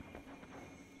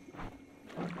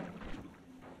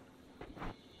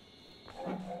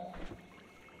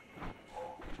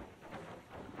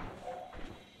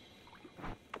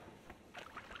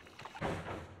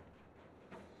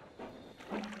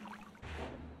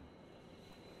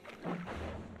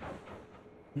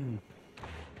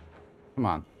 Come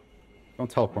on. Don't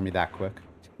teleport me that quick.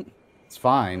 It's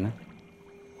fine.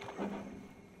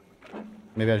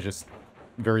 Maybe I was just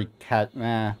very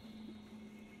Right.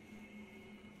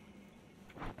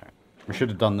 We should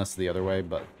have done this the other way,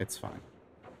 but it's fine.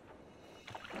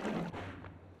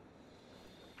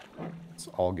 It's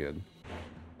all good.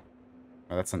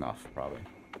 Oh, that's enough, probably.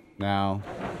 Now...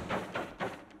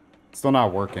 Still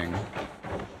not working.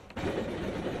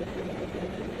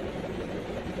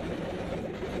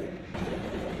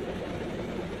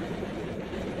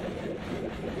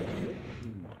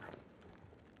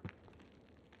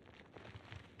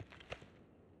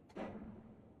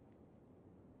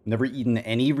 Never eaten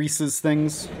any Reese's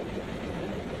things.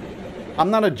 I'm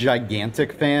not a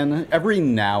gigantic fan. Every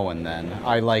now and then,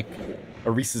 I like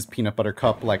a Reese's peanut butter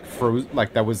cup, like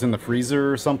that was in the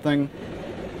freezer or something.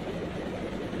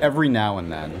 Every now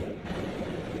and then.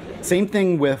 Same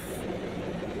thing with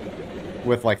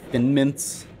like Thin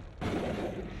Mints.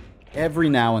 Every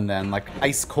now and then, like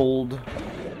ice cold,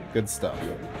 good stuff.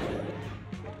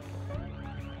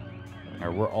 All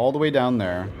right, we're all the way down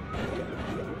there.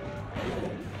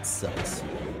 Sucks.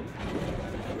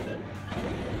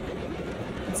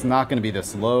 It's not going to be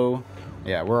this low.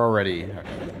 Yeah, we're already...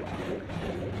 Okay.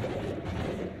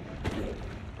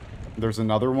 There's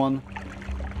another one.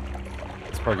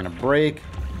 It's probably going to break.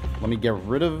 Let me get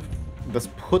rid of this.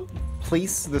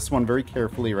 Place this one very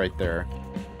carefully right there.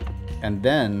 And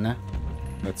then,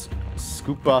 let's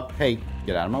scoop up. Hey,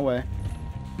 get out of my way.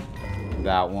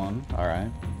 That one. All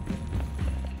right.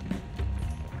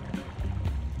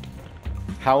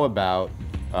 How about...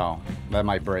 Oh, that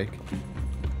might break.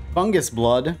 Fungus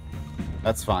blood.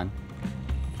 That's fine.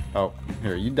 Oh,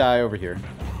 here, you die over here.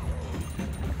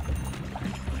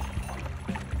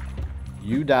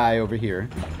 You die over here.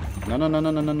 No, no, no,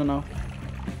 no, no, no, no, no.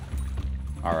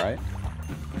 Alright.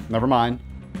 Never mind.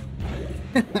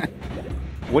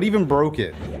 What even broke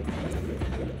it?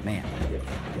 Man.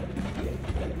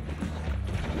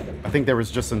 I think there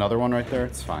was just another one right there.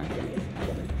 It's fine.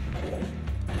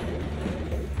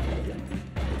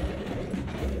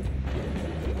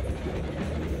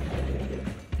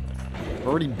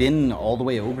 Already been all the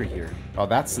way over here. Oh,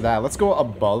 that's that. Let's go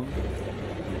above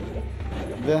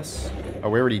this. Oh,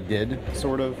 we already did,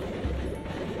 sort of.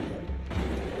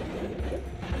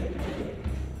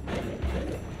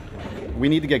 We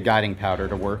need to get guiding powder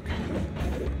to work.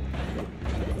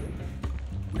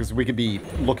 Because we could be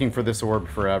looking for this orb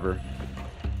forever.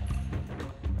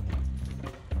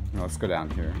 Oh, let's go down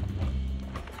here.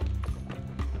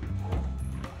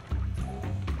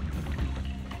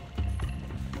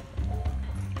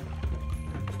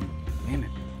 Damn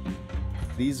it.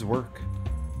 These work.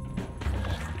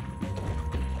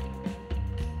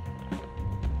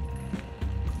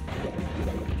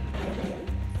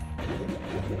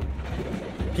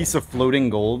 Piece of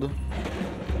floating gold.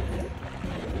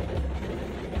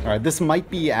 Alright, this might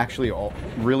be actually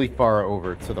really far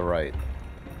over to the right.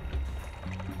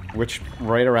 Which,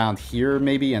 right around here,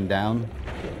 maybe, and down.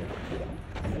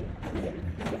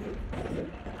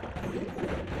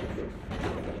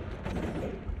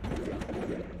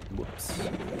 Whoops.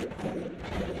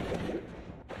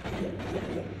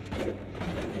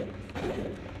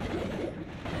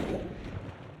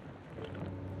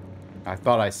 I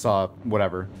thought I saw,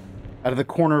 whatever. Out of the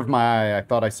corner of my eye, I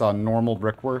thought I saw normal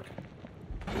brickwork.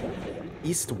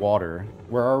 East Water.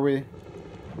 Where are we?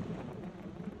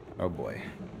 Oh boy.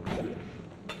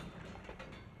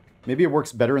 Maybe it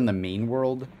works better in the main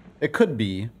world? It could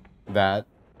be that.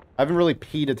 I haven't really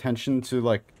paid attention to,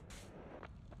 like,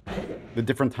 the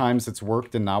different times it's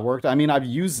worked and not worked. I mean, I've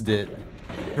used it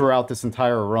throughout this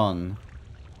entire run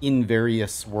in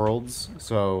various worlds,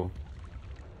 so...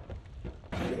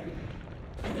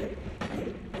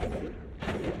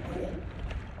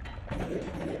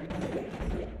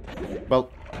 Well,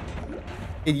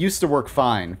 it used to work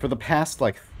fine. For the past,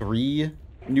 like, 3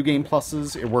 New Game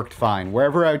Pluses, it worked fine.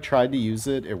 Wherever I tried to use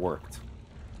it, it worked.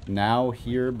 Now,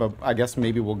 here, but I guess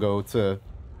maybe we'll go to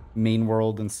main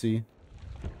world and see.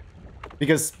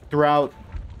 Because throughout,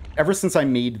 ever since I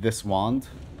made this wand,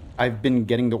 I've been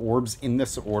getting the orbs in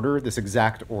this order, this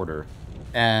exact order.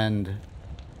 And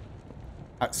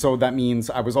so that means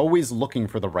I was always looking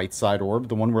for the right side orb,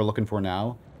 the one we're looking for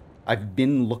now. I've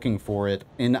been looking for it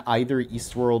in either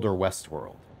East World or West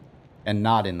World, and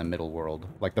not in the Middle World.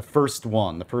 Like the first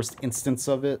one, the first instance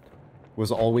of it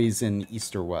was always in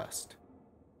East or West.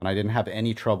 And I didn't have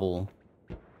any trouble.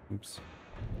 Oops.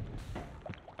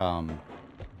 Alright.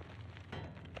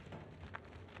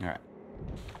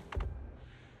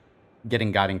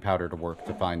 Getting guiding powder to work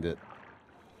to find it.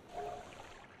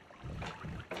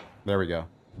 There we go.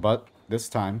 But this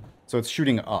time, so it's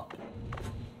shooting up.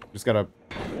 Just gotta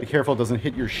be careful it doesn't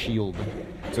hit your shield.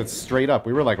 So it's straight up.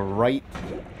 We were like right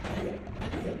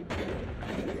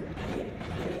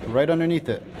underneath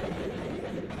it.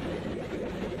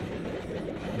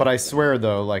 But I swear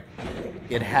though, like,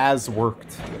 it has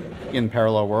worked in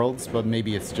Parallel Worlds, but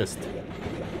maybe it's just,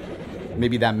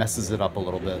 maybe that messes it up a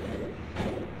little bit.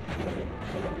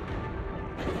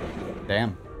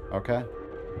 Damn. Okay.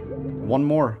 One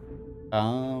more.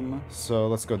 So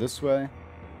let's go this way.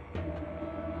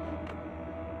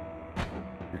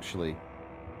 Actually.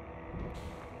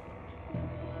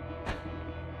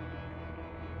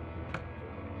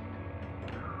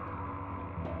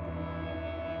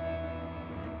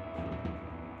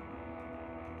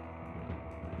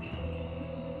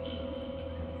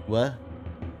 What?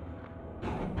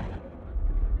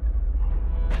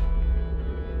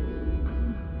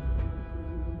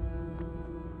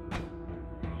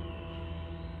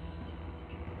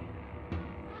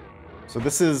 So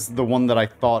this is the one that I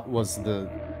thought was the...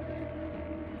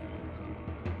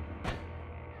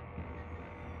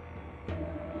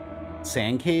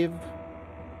 sand cave?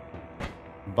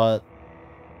 But...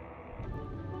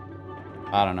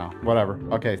 I don't know. Whatever.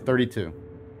 Okay, 32.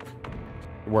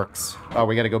 It works. Oh,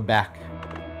 we gotta go back.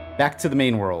 Back to the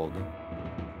main world.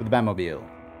 With the Batmobile.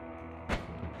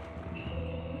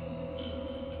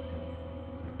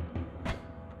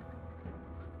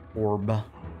 Orb.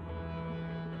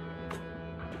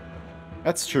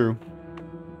 That's true.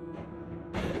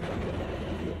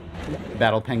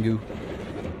 Battle Pengu.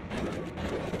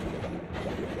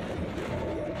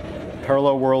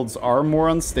 Parallel worlds are more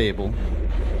unstable.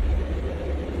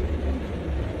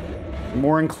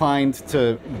 More inclined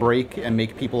to break and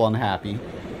make people unhappy.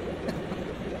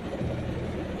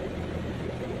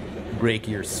 Break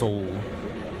your soul.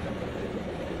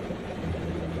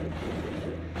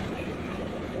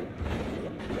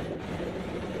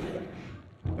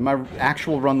 In my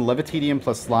actual run, Levitadium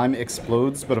plus slime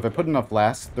explodes, but if I put enough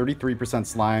last, 33%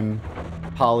 slime,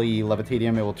 poly,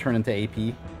 Levitadium, it will turn into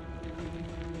AP.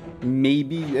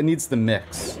 Maybe it needs the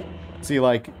mix. See,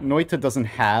 like, Noita doesn't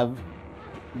have...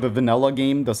 The vanilla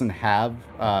game doesn't have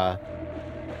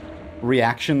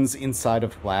reactions inside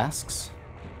of flasks.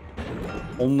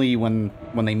 Only when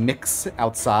they mix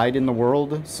outside in the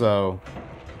world, so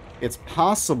it's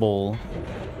possible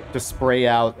to spray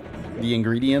out the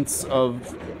ingredients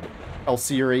of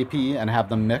LC or AP and have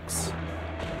them mix.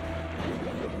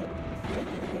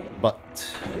 But,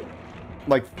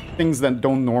 like, things that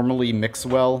don't normally mix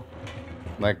well,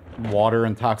 like water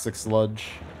and toxic sludge,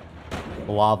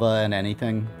 lava and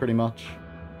anything, pretty much.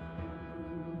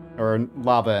 Or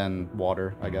lava and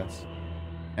water, I guess.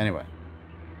 Anyway.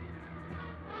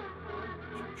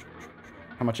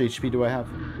 How much HP do I have?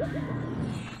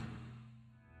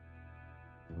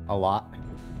 A lot.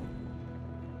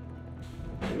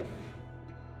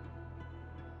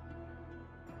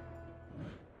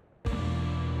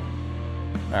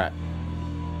 Alright.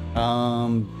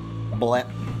 Blep.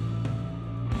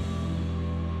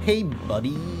 Hey,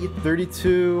 buddy.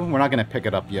 32. We're not gonna pick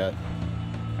it up yet.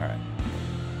 Alright.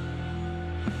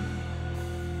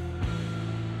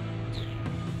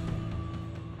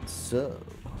 So,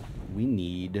 we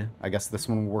need... I guess this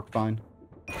one will work fine.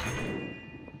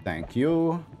 Thank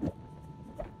you.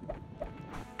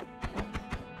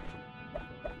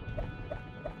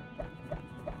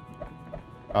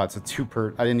 Oh, it's a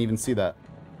 2-per... I didn't even see that.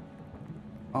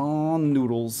 Oh,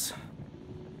 noodles.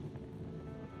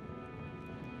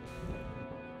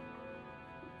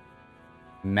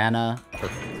 Mana.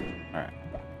 Perfect. Alright.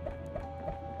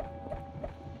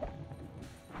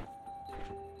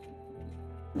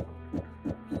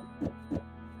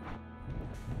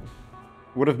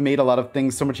 Would have made a lot of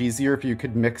things so much easier if you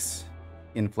could mix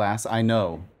in flasks. I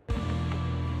know.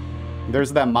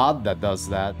 There's that mod that does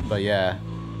that, but yeah.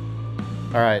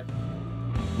 Alright.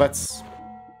 Let's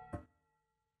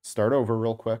start over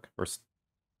real quick. Or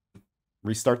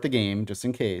restart the game, just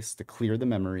in case, to clear the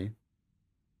memory.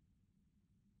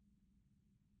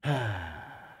 I'm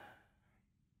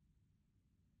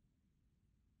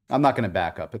not going to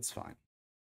back up. It's fine.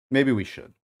 Maybe we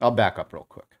should. I'll back up real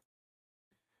quick.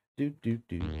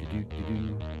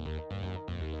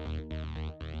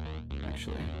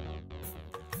 Actually.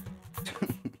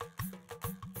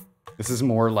 This is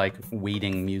more like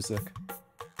waiting music.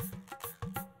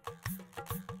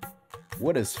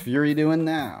 What is Fury doing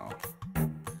now?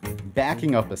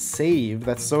 Backing up a save?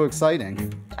 That's so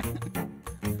exciting.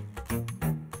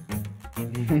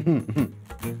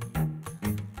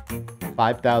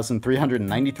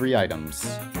 5,393 items.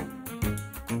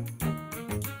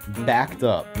 Backed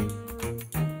up.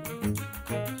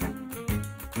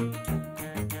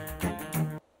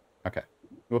 Okay.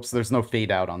 Whoops, there's no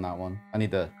fade out on that one. I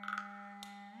need to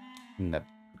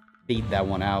fade that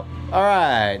one out.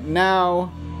 Alright,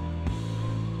 now...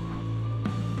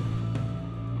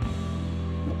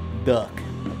 Duck.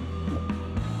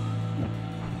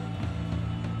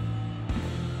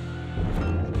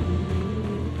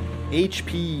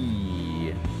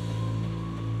 HP.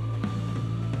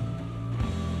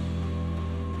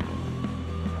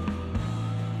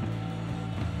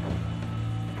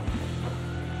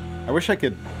 I wish I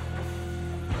could...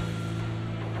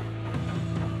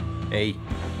 Hey.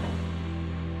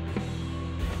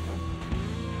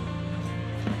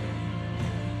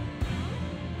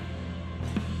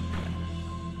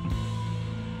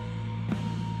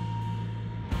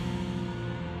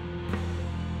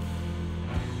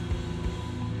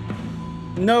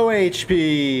 No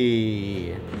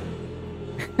HP!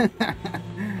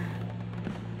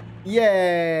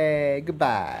 Yay!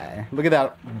 Goodbye. Look at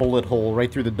that bullet hole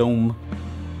right through the dome.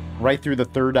 Right through the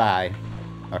third eye.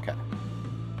 Okay.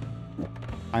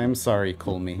 I am sorry,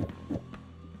 Colmy.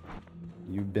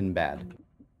 You've been bad.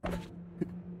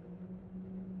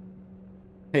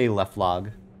 Hey, left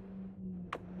log.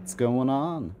 What's going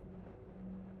on?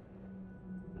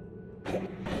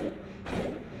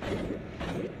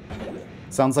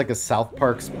 Sounds like a South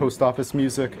Park's post office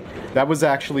music. That was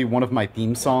actually one of my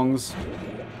theme songs.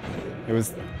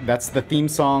 That's the theme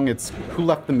song. It's Who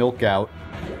Left the Milk Out?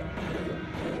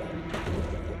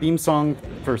 Theme song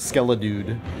for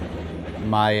Skeledude,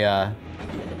 my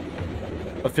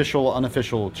official,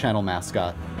 unofficial channel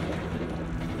mascot.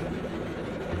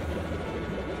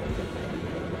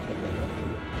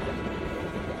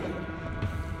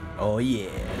 Oh yeah.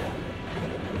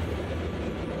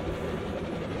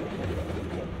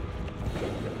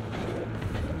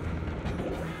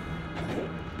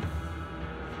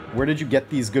 Where did you get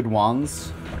these good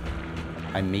wands?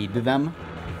 I made them.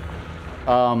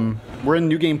 We're in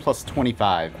New Game Plus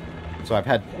 25, so I've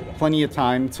had plenty of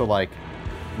time to, like,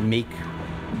 make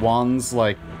wands,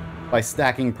 like, by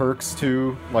stacking perks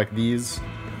too, like these.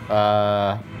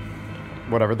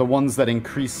 Whatever, the ones that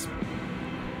increase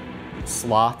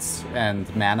slots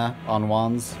and mana on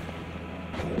wands.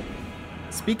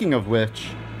 Speaking of which,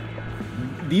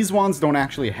 these wands don't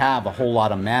actually have a whole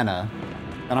lot of mana.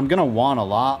 And I'm gonna want a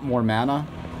lot more mana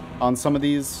on some of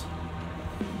these.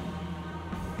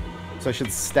 So I should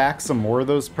stack some more of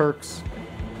those perks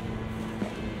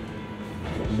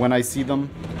when I see them.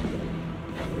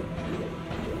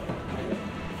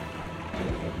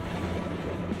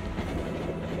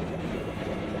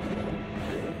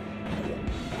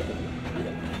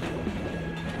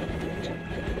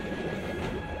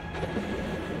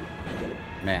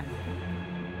 Man.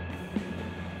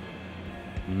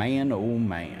 Man, oh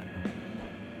man.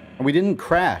 And we didn't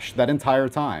crash that entire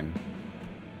time.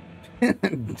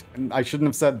 I shouldn't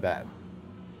have said that.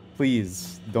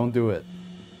 Please, don't do it.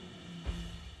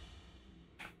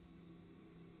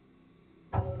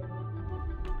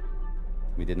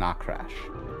 We did not crash.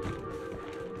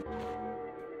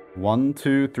 1,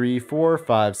 2, 3, 4,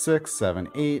 5, 6, 7,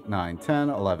 8, 9, 10,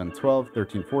 11, 12,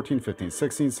 13, 14, 15,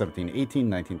 16, 17, 18,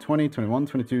 19, 20, 21,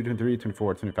 22, 23,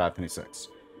 24, 25, 26.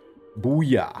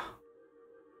 Booyah.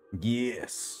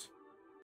 Yes.